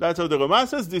 hours. That's how the Rama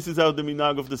says. This is how the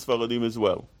minhag of the Sfaradim as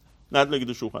well. Not like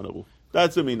the Shulchan Aruch.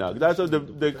 That's the minhag. That's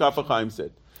what the Kaf HaChaim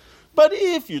said. But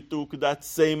if you took that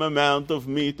same amount of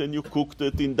meat and you cooked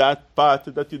it in that pot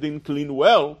that you didn't clean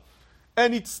well,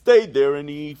 and it stayed there and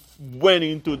it went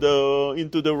into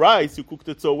the rice, you cooked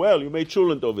it so well, you made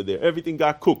chulent over there. Everything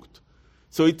got cooked.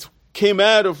 So it came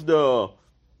out of the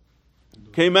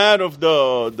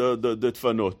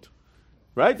tfanot.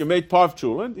 Right? You made parv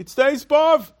chulent, it stays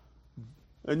parv.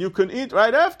 And you can eat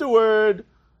right afterward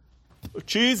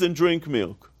cheese and drink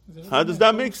milk. How does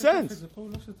that make sense?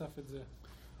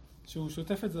 שהוא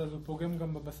שוטף את זה, אז הוא פוגם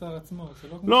גם בבשר עצמו.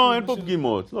 לא, אין פה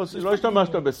פגימות. לא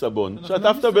השתמשת בסבון.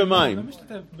 שטפת במים. לא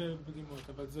משתתף בפגימות,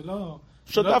 אבל זה לא...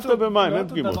 שטפת במים, אין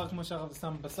פגימות. לא אותו דבר כמו שהרב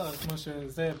שם בשר, כמו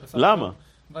שזה בשר. למה?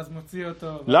 ואז מוציא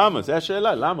אותו. למה? זה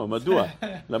השאלה. למה? מדוע?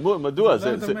 מדוע?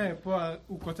 זה לא דומה. פה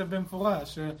הוא כותב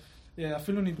במפורש,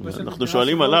 שאפילו נתבשל... אנחנו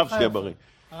שואלים עליו שיהיה בריא.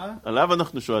 עליו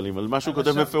אנחנו שואלים, על מה שהוא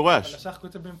כותב מפורש. על השח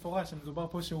כותב במפורש, שמדובר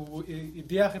פה שהוא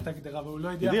הדיח את הגדרה, והוא לא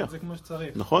הדיח את זה כמו שצריך.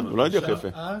 נכון, הוא לא הדיח יפה.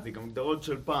 זה גם גדרות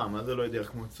של פעם, מה זה לא הדיח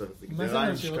כמו שצריך? זה גדרה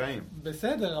עם שקעים.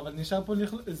 בסדר, אבל נשאר פה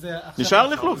לכלוך. נשאר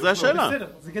לכלוך, זה השאלה. בסדר,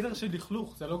 זה גדר של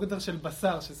לכלוך, זה לא גדר של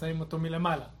בשר ששמים אותו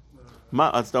מלמעלה. מה,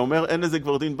 אז אתה אומר אין לזה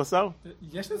כבר דין בשר?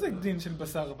 יש לזה דין של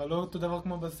בשר, אבל לא אותו דבר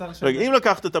כמו בשר של... רגע, אם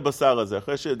לקחת את הבשר הזה,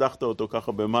 אחרי שהדחת אותו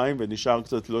ככה במים ונשאר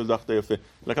קצת, לא הדחת יפה,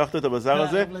 לקחת את הבשר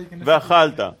הזה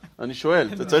ואכלת. אני שואל,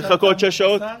 אתה צריך לחכות 6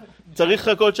 שעות? צריך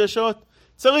לחכות 6 שעות?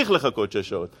 צריך לחכות 6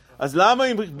 שעות. אז למה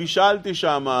אם בישלתי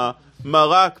שם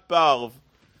מרק פרב,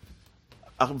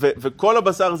 וכל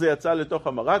הבשר הזה יצא לתוך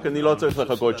המרק, אני לא צריך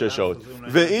לחכות 6 שעות.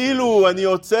 ואילו אני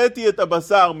הוצאתי את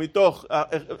הבשר מתוך,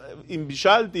 אם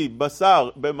בישלתי בשר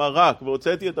במרק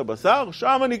והוצאתי את הבשר,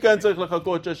 שם אני כן צריך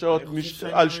לחכות 6 שעות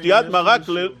על שתיית מרק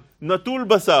נטול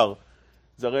בשר.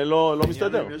 זה הרי לא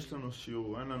מסתדר. יש לנו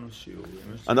שיעור, אין לנו שיעור.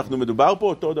 אנחנו מדובר פה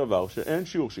אותו דבר, שאין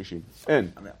שיעור 60.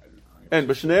 אין,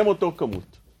 בשניהם אותו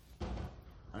כמות.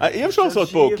 אי אפשר לעשות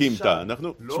פה קימטה,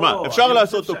 שמע, אפשר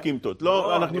לעשות פה קימטות,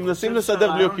 אנחנו מנסים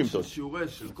לסדר בלי קימטות. שיעורי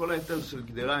של כל היתר של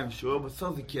גדרה עם שיעורי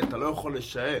בשר זה כי אתה לא יכול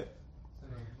לשער.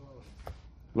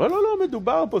 לא,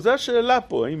 מדובר פה, זו השאלה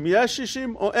פה, אם יש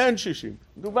 60 או אין 60.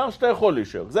 מדובר שאתה יכול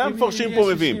לשער, זה המפרשים פה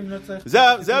מביאים.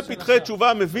 זה הפתחי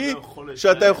תשובה מביא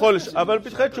שאתה יכול לשער, אבל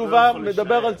פתחי תשובה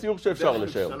מדבר על ציור שאפשר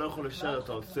לשער. כשאתה לא יכול לשער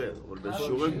אתה עושה, אבל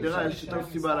בשיעורי גדרה יש יותר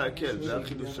סיבה להקל, זה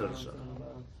החידוש של השער.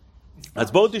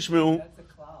 אז בואו תשמעו.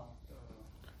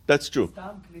 That's true. סתם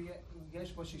כלי,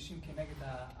 יש פה 60 כנגד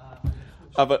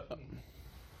אבל...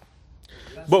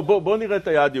 בואו נראה את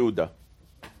היד יהודה.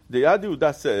 The יד יהודה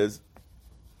says,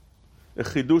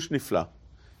 חידוש נפלא.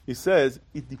 He says,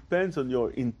 it depends on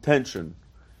your intention.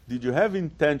 Did you have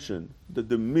intention that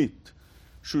the meat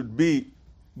should be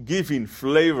giving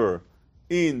flavor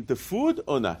in the food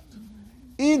or not.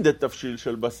 In the tafshil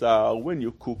shel basar, when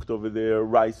you cooked over there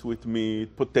rice with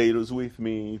meat, potatoes with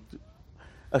meat,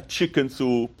 a chicken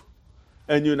soup,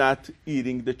 and you're not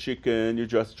eating the chicken, you're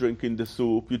just drinking the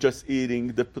soup, you're just eating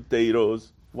the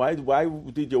potatoes. Why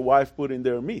did your wife put in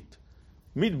there meat?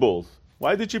 Meatballs.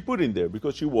 Why did she put in there?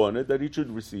 Because she wanted that it should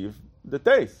receive the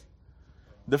taste,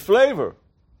 the flavor.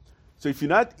 So if you're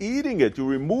not eating it, you're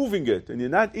removing it, and you're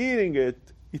not eating it,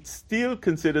 it's still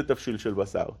considered tafshil shel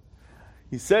basar.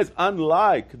 He says,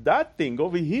 unlike that thing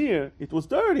over here, it was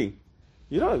dirty.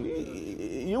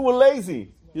 You were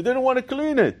lazy. You didn't want to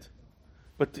clean it.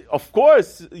 But of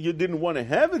course, you didn't want to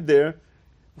have it there.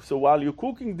 So while you're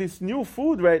cooking this new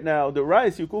food right now, the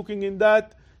rice you're cooking in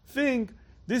that thing,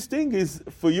 this thing is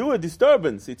for you a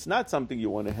disturbance. It's not something you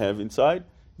want to have inside.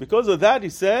 Because of that, he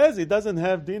says, it doesn't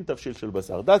have din tafshil shel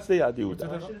basar. That's the Yad Yehuda.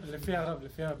 לפי הרב,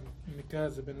 לפי המקרה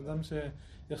הזה, בן אדם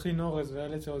שיכין אורז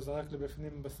והילד שלו זרק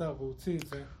לבפנים בשר והוא הוציא את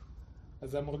זה,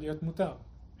 אז זה אמור להיות מותר.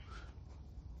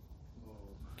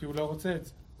 כי הוא לא רוצה את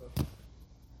זה.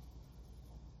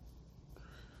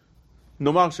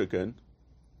 נאמר שכן.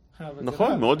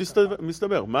 נכון, מאוד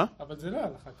מסתבר. מה? אבל זה לא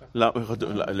הלכה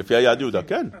ככה. לפי היד יהודה,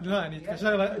 כן. לא,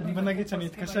 בוא נגיד שאני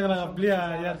אתקשר לרב בלי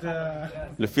היד...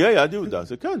 לפי היד יהודה,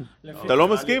 זה כן. אתה לא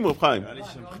מסכים, רב חיים? נראה לי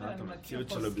שמבחינת המציאות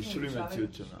של הבישול היא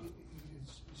מציאות שונה.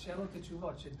 שאלות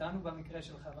ותשובות, שדנו במקרה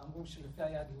שלך ואמרו שלפי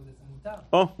היד יהודה זה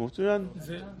מותר. מצוין.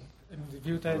 הם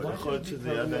הביאו את היד... יכול להיות שזה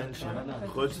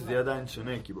יהיה עדיין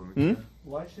שונה, כי במקרה...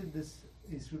 Why should this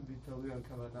issue be totally on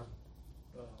Kavanah?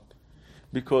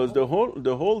 Because the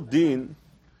whole din,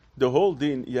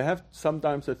 you have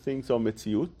sometimes that things are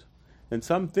metziut, and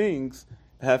some things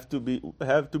have to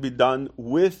be done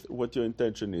with what your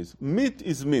intention is. Meat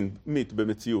is meat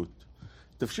b'metziut.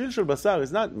 Tafshil shel basar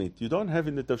is not meat. You don't have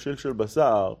in the tafshil shel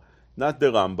basar not the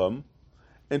Rambam,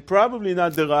 and probably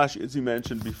not the Rashi as you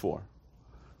mentioned before.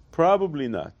 Probably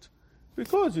not,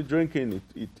 because you're drinking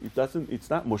it. It's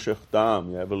not moshech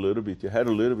tam. You have a little bit. You had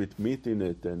a little bit meat in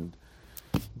it,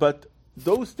 but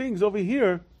those things over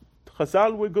here,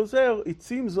 Chazal with Gozer, it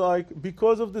seems like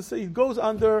because of this, it goes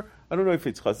under, I don't know if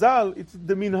it's Chazal, it's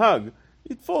the Minhag.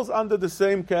 It falls under the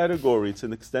same category. It's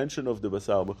an extension of the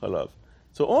Basar B'Chalav.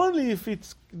 So only if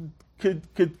it's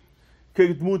Kedmuto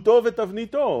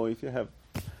v'Tavnito, if you have.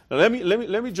 Now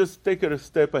let me just take it a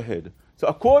step ahead. So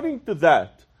according to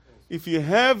that, if you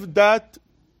have that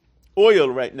oil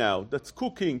right now that's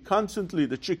cooking constantly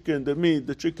the chicken, the meat,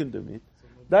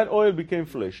 that oil became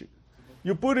fleshy.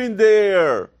 You put in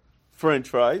there French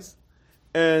fries,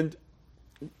 and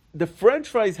the French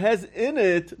fries has in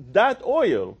it that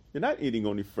oil. You're not eating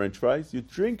only French fries. You're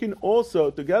drinking also,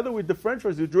 together with the French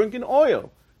fries, you're drinking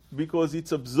oil because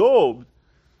it's absorbed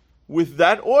with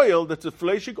that oil that's a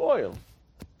fleishik oil.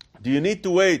 Do you need to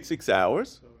wait 6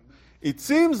 hours? It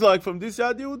seems like from this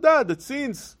Yad Yehuda that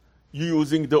since you're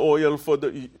using the oil for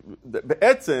the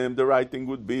etzem, the right thing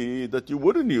would be that you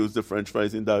wouldn't use the French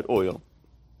fries in that oil.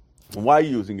 Why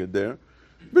using it there?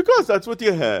 Because that's what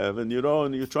you have, and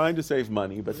you're trying to save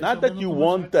money. But not that you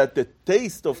want that the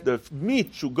taste of the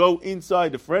meat should go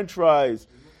inside the French fries,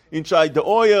 inside the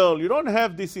oil. You don't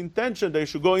have this intention that it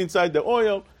should go inside the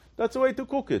oil. That's the way to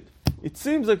cook it. It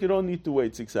seems like you don't need to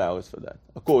wait 6 hours for that,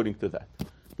 according to that.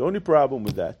 The only problem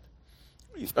with that,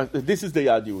 this is the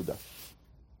Yad Yehuda.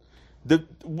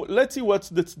 Let's see what's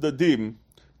the dim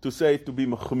to say to be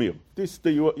machmir. This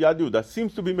the Yad Yehuda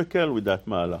seems to be mekel with that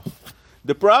malach.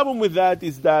 The problem with that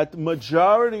is that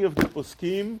majority of the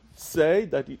poskim say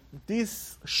that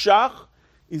this shach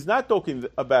is not talking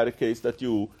about a case that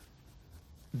you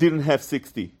didn't have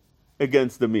 60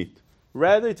 against the meat.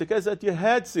 Rather, it's a case that you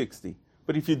had 60.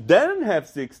 But if you didn't have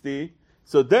 60,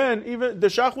 so then even the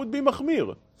shach would be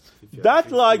machmir.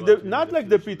 That not like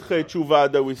the Pitrei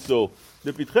Tshuva that we saw.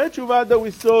 The Pitrei Tshuva that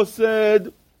we saw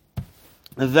said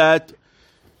that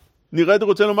נרד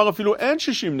רוצה לומר אפילו אין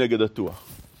 60 נגד התוח.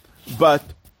 But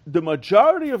the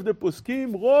majority of the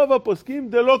poskim, רוב הפוסקים,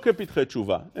 they לא כפתחי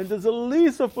תשובה. And there's a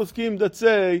list of poskim that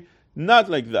say not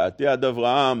like that. יד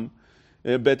אברהם,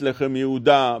 בית לחם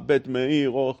יהודה, בית מאיר,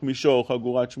 אורך מישור,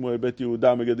 חגורת שמואל, בית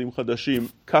יהודה, מגדים חדשים.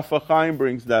 כף החיים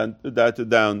brings that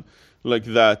down like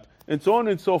that. And so on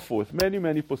and so forth.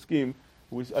 Many poskim,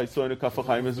 which I saw in the Kaf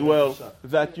HaChaim as well,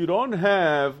 that you don't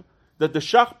have, that the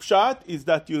shach pshat is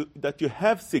that you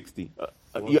have 60.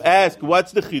 You ask,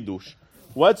 what's the chidush?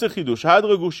 What's the chidush?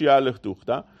 Hadra gushia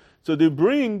lechtuchta. So they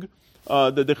bring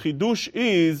that the chidush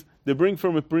is they bring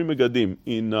from a Pri Megadim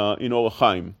in Orach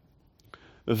Chaim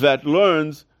that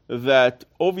learns that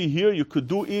over here you could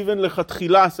do even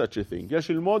lechatchila such a thing. Yesh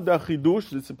ilmod da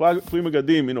chidush. It's Pri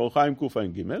Megadim in Orach Chaim Kuf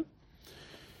Ayin Gimel.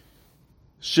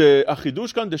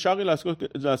 שהחידוש כאן דשארי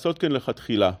לעשות כן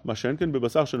לכתחילה, מה שאין כן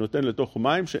בבשר שנותן לתוך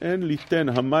מים, שאין ליתן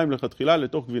המים לכתחילה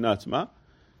לתוך גבינה עצמה,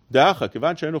 דאחה,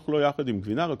 כיוון שאין אוכלו יחד עם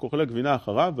גבינה, רק אוכלה גבינה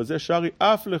אחריו, וזה שרי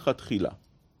אף לכתחילה.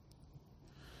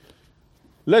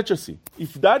 Let's just see.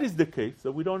 If that is the case,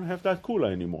 then we don't have that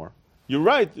kula anymore. You're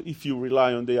right, if you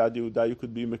rely on the yadiuda, you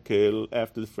could be mekel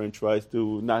after the French fries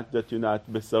to not that you're not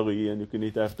besari and you can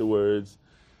eat afterwards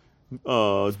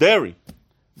dairy.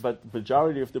 But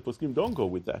majority of the poskim don't go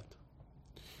with that.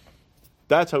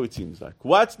 That's how it seems like.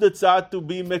 What's the tzad to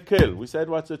be mekel? We said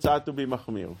what's the tzad to be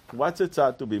machmir. What's the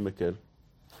tzad to be mekel?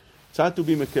 Tzad to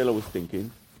be mekel, I was thinking.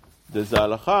 There's a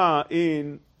halacha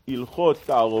in Ilchot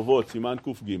Ta'arovot, Siman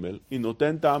Kuf Gimel, in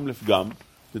Noten Ta'am Lefgam,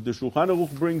 that the Shulchan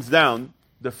Aruch brings down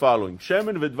the following.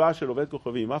 Shemen ודבש של עובד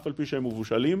כוכבים, אף על פי שהם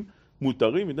מבושלים,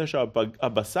 מותרים, מפני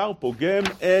שהבשר פוגם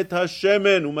את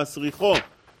השמן ומסריחו.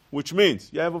 Which means,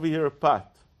 you have over here a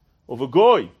pot of a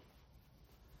goy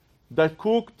that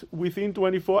cooked within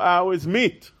 24 hours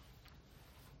meat.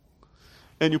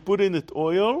 And you put in it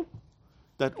oil,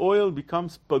 that oil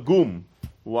becomes pagum.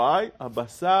 Why?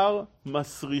 הבשר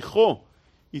מסריחו.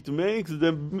 It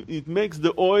makes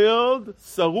the oil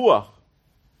saruach,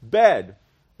 bad.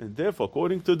 And therefore,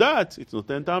 according to that, it's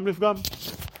נותן טעם לפגם.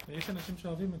 יש אנשים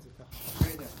שאוהבים את זה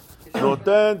ככה.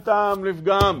 נותן טעם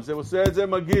לפגם, זה עושה את זה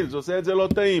מגעיל, זה עושה את זה לא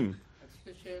טעים.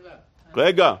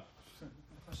 רגע. אני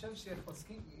חושב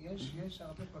שפוסקים, יש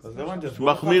הרבה פוסקים.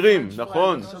 מחמירים,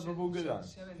 נכון.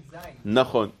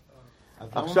 נכון.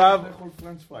 עכשיו,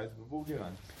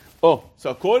 so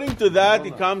according to that,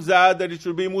 it comes out that it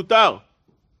should be mutar.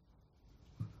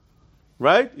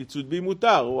 Right? It should be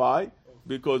mutar. Why?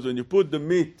 Because when you put the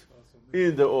meat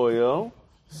in the oil,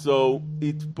 so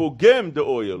it pogem the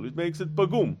oil. It makes it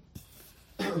pagum.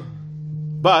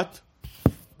 But,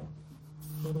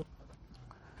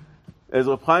 as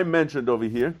Rav Chaim mentioned over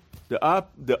here,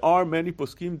 there are many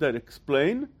poskim that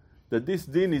explain that this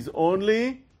din is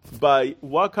only by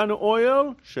what kind of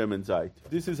oil? Shemen zait.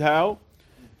 This is how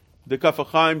the Kaf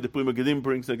HaChaim, the Pri Megadim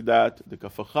brings like that. The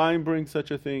Kaf HaChaim brings such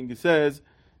a thing. He says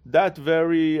that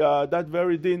very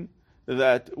din,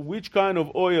 that which kind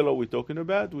of oil are we talking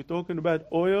about? We're talking about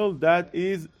oil that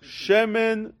is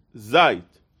shemen zait.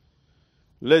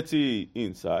 Let's see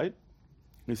inside.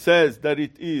 He says that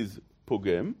it is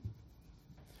pogem,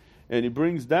 and he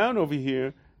brings down over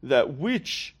here that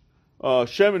which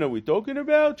shemen are we talking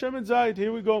about? Shemen zait.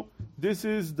 Here we go. This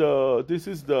is the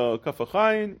Kaf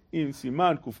HaChaim in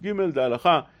Siman Kuf Gimel. The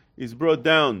halacha is brought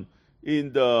down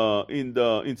in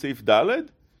Seif Daled.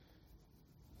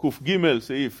 Kuf Gimel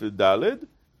Seif Daled,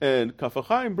 and Kaf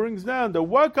HaChaim brings down that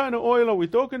what kind of oil are we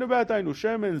talking about? היינו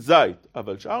שמן זית,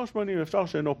 אבל שאר שמנים אפשר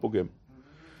שאינו פוגם.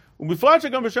 ובפרט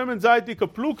שגם בשמן זית היא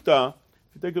כפלוקתא,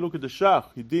 if you take a look at the shach,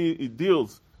 he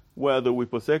deals whether we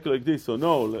posek like this or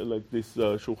no, like this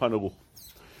Shulchan Aruch.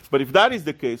 But if that is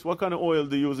the case, what kind of oil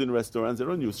do you use in restaurants? They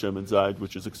don't use shemen zait,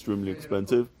 which is extremely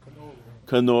expensive.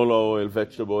 Canola oil,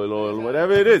 vegetable oil,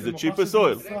 whatever it is, the cheapest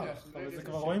oil. זה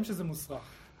כבר רואים שזה מוסרח.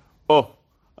 Oh.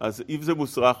 As if the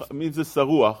musrach means the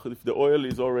saruach, if the oil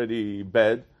is already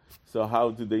bad, so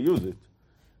how do they use it?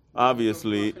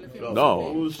 Obviously, no.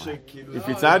 If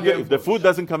it's not, if the food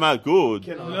doesn't come out good,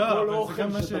 כל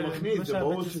אוכל שאתה מכניס, זה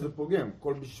ברור שזה פוגם.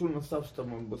 כל בישול נוסף שאתה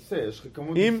מבוסס, יש לך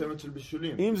כמות מסוימת של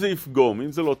בישולים. אם זה יפגום,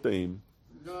 אם זה לא טעים,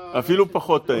 אפילו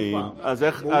פחות טעים, אז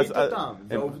איך... מוריד את הטעם.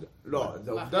 לא,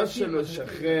 זה עובדה שלו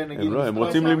שאחרי, נגיד... הם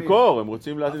רוצים למכור, הם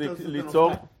רוצים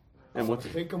ליצור...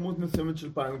 אחרי כמות מסוימת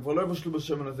של פעמים, כבר לא יבשלו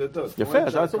בשמן הזה יותר. יפה,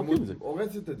 אז אז הורקים את זה.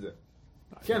 הורסת את זה.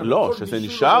 לא, שזה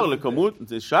נשאר לכמות,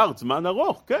 זה נשאר זמן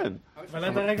ארוך, כן. אבל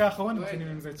עד הרגע האחרון מכינים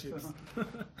עם זה צ'יפס.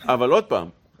 אבל עוד פעם,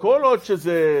 כל עוד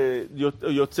שזה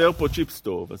יוצר פה צ'יפס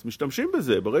טוב, אז משתמשים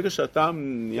בזה. ברגע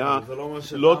שהטעם נהיה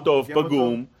לא טוב,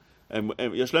 פגום,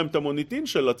 יש להם את המוניטין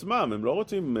של עצמם, הם לא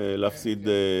רוצים להפסיד,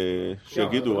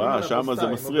 שיגידו, שמה זה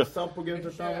מסריח. הבשר פוגם את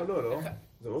הטעם או לא?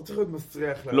 זה לא צריך להיות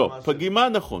מסריח. לא, פגימה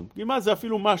נכון. פגימה זה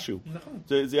אפילו משהו.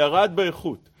 זה ירד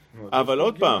באיכות. אבל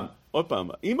עוד פעם,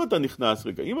 אם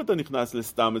אתה נכנס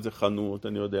לסתם איזה חנות,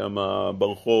 אני יודע מה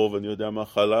ברחוב, אני יודע מה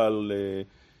חלל,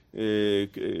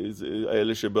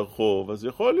 אלה שברחוב, אז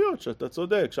יכול להיות שאתה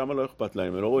צודק, שם לא אכפת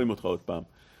להם, הם לא רואים אותך עוד פעם.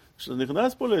 כשאתה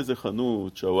נכנס פה לאיזה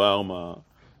חנות, שווארמה,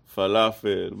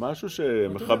 פלאפל, משהו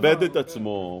שמכבד את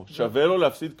עצמו, שווה לו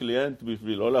להפסיד קליינט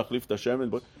בשביל לא להחליף את השמן,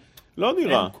 לא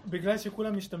נראה. בגלל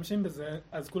שכולם משתמשים בזה,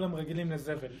 אז כולם רגילים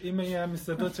לזבל. אם היה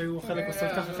מסעדות שהיו חלק עושות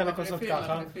ככה, חלק עושות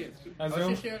ככה, אז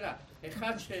היום... שאלה,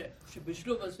 אחד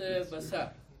שבשלו בשר,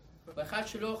 ואחד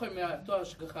שלא אוכל מהתואר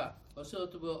השגחה, עושה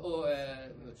אותו או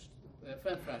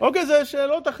אוקיי, זה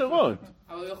שאלות אחרות.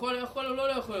 אבל יכול או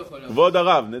לא יכול. כבוד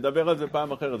הרב, נדבר על זה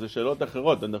פעם אחרת, זה שאלות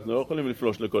אחרות, אנחנו לא יכולים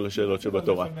לפלוש לכל השאלות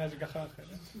שבתורה.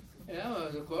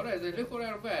 זה קורה, זה לי קורה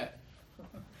הרבה.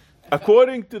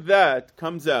 According to that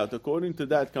comes out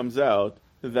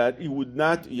that it would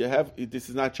not, this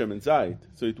is not Shemen Zayit,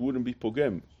 so it wouldn't be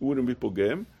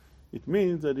pogem. It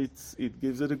means that it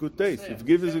gives it a good taste. If it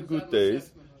gives it a good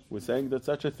taste, we're saying that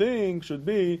such a thing should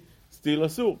be still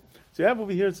asur. So you have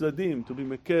over here tzaddim, to be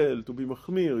mekel, to be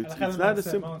machmir. It's not a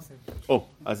simple...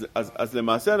 אז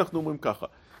למעשה אנחנו אומרים ככה.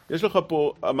 יש לך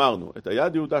פה, אמרנו, את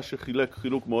היד יהודה שחילק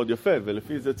חילוק מאוד יפה,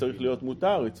 ולפי זה צריך להיות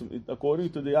מותר. According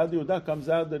to the יד יהודה comes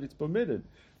out that it's permitted.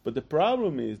 But the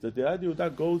problem is that the יד יהודה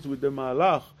goes with the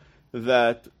מהלך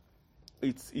that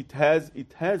it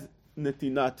has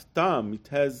נתינת טעם,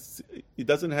 it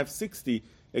doesn't have 60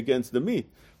 against the meat.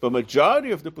 But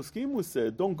majority of the poskim who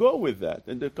said, don't go with that.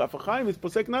 And the Kaf HaChaim is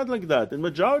posek not like that. And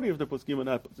majority of the poskim are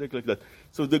not posek like that.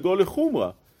 So they go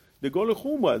lechumra.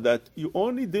 That you're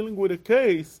only dealing with a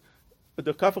case,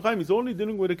 the Kaf HaChaim is only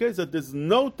dealing with a case that there's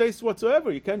no taste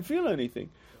whatsoever. You can't feel anything.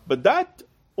 But that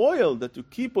oil that you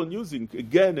keep on using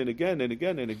again and again and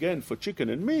again and again for chicken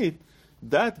and meat,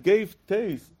 that gave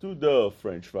taste to the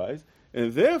French fries.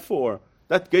 And therefore,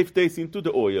 that gave taste into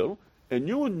the oil. And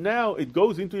now it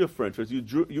goes into your French fries.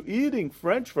 You're eating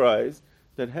French fries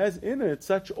that has in it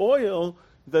such oil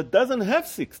that doesn't have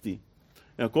 60.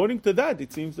 And according to that,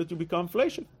 it seems that you become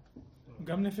fleishik.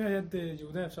 גם לפי היד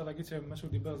יהודה אפשר להגיד שמה שהוא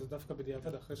דיבר זה דווקא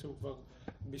בדיעבד, אחרי שהוא כבר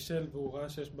בישל והוא ראה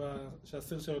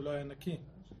שהסיר שלו לא היה נקי, כי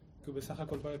הוא בסך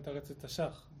הכל בא לתרץ את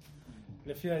השח.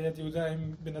 לפי היד יהודה, אם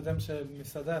בן אדם של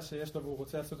מסעדה שיש לו והוא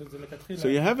רוצה לעשות את זה לכתחילה. So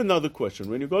you have another question.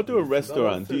 When you go to a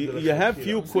restaurant, you have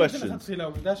few questions.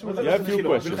 You have few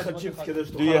questions.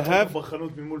 Do you have,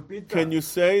 can you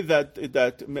say that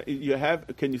you have,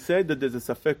 can you say that there's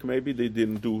a safek, maybe they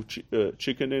didn't do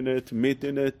chicken in it, meat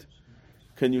in it?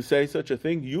 Can you say such a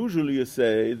thing? Usually you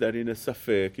say that in a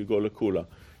safek you go lekula.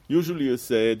 Usually you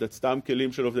say that stam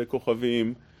kelim shel ovdei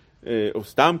kochavim, or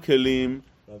stam kelim,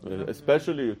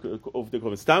 especially of the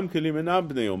stam kelim enam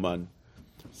bnei oman.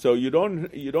 So you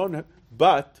don't.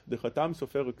 But the Khatam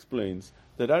Sofer explains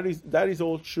that is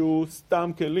all true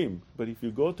stam kelim. But if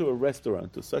you go to a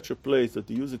restaurant, to such a place that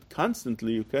you use it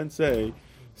constantly, you can say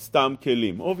stam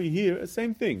kelim. Over here,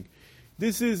 same thing.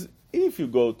 This is if you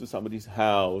go to somebody's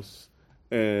house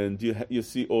and you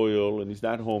see oil and he's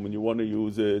not home and you want to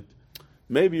use it,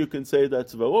 maybe you can say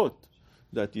that's varot,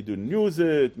 that you didn't use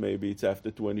it, maybe it's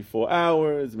after 24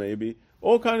 hours, maybe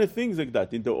all kind of things like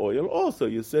that. In the oil also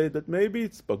you say that maybe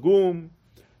it's pagum,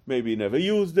 maybe you never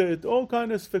used it, all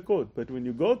kind of sfekot. But when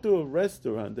you go to a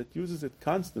restaurant that uses it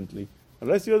constantly,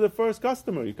 unless you're the first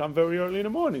customer, you come very early in the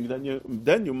morning,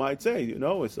 then you might say,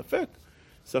 it's safek.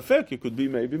 Safek, you could be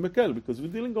maybe mekel, because we're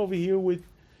dealing over here with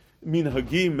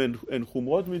minhagim and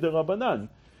chumrot midarabanan.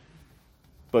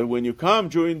 But when you come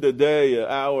during the day, an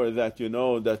hour that you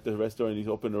know that the restaurant is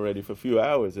open already for a few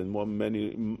hours, and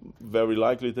very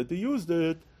likely that they used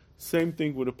it, same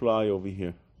thing would apply over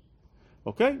here.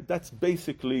 Okay? That's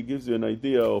basically gives you an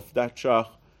idea of that shach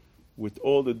with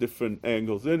all the different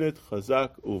angles in it. Chazak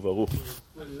uvaruch.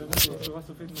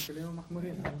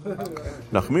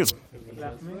 Nachmir.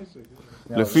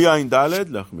 Lefi Ayin Daled,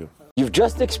 Nachmir. You've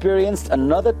just experienced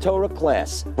another Torah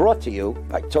class brought to you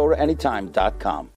by TorahAnytime.com.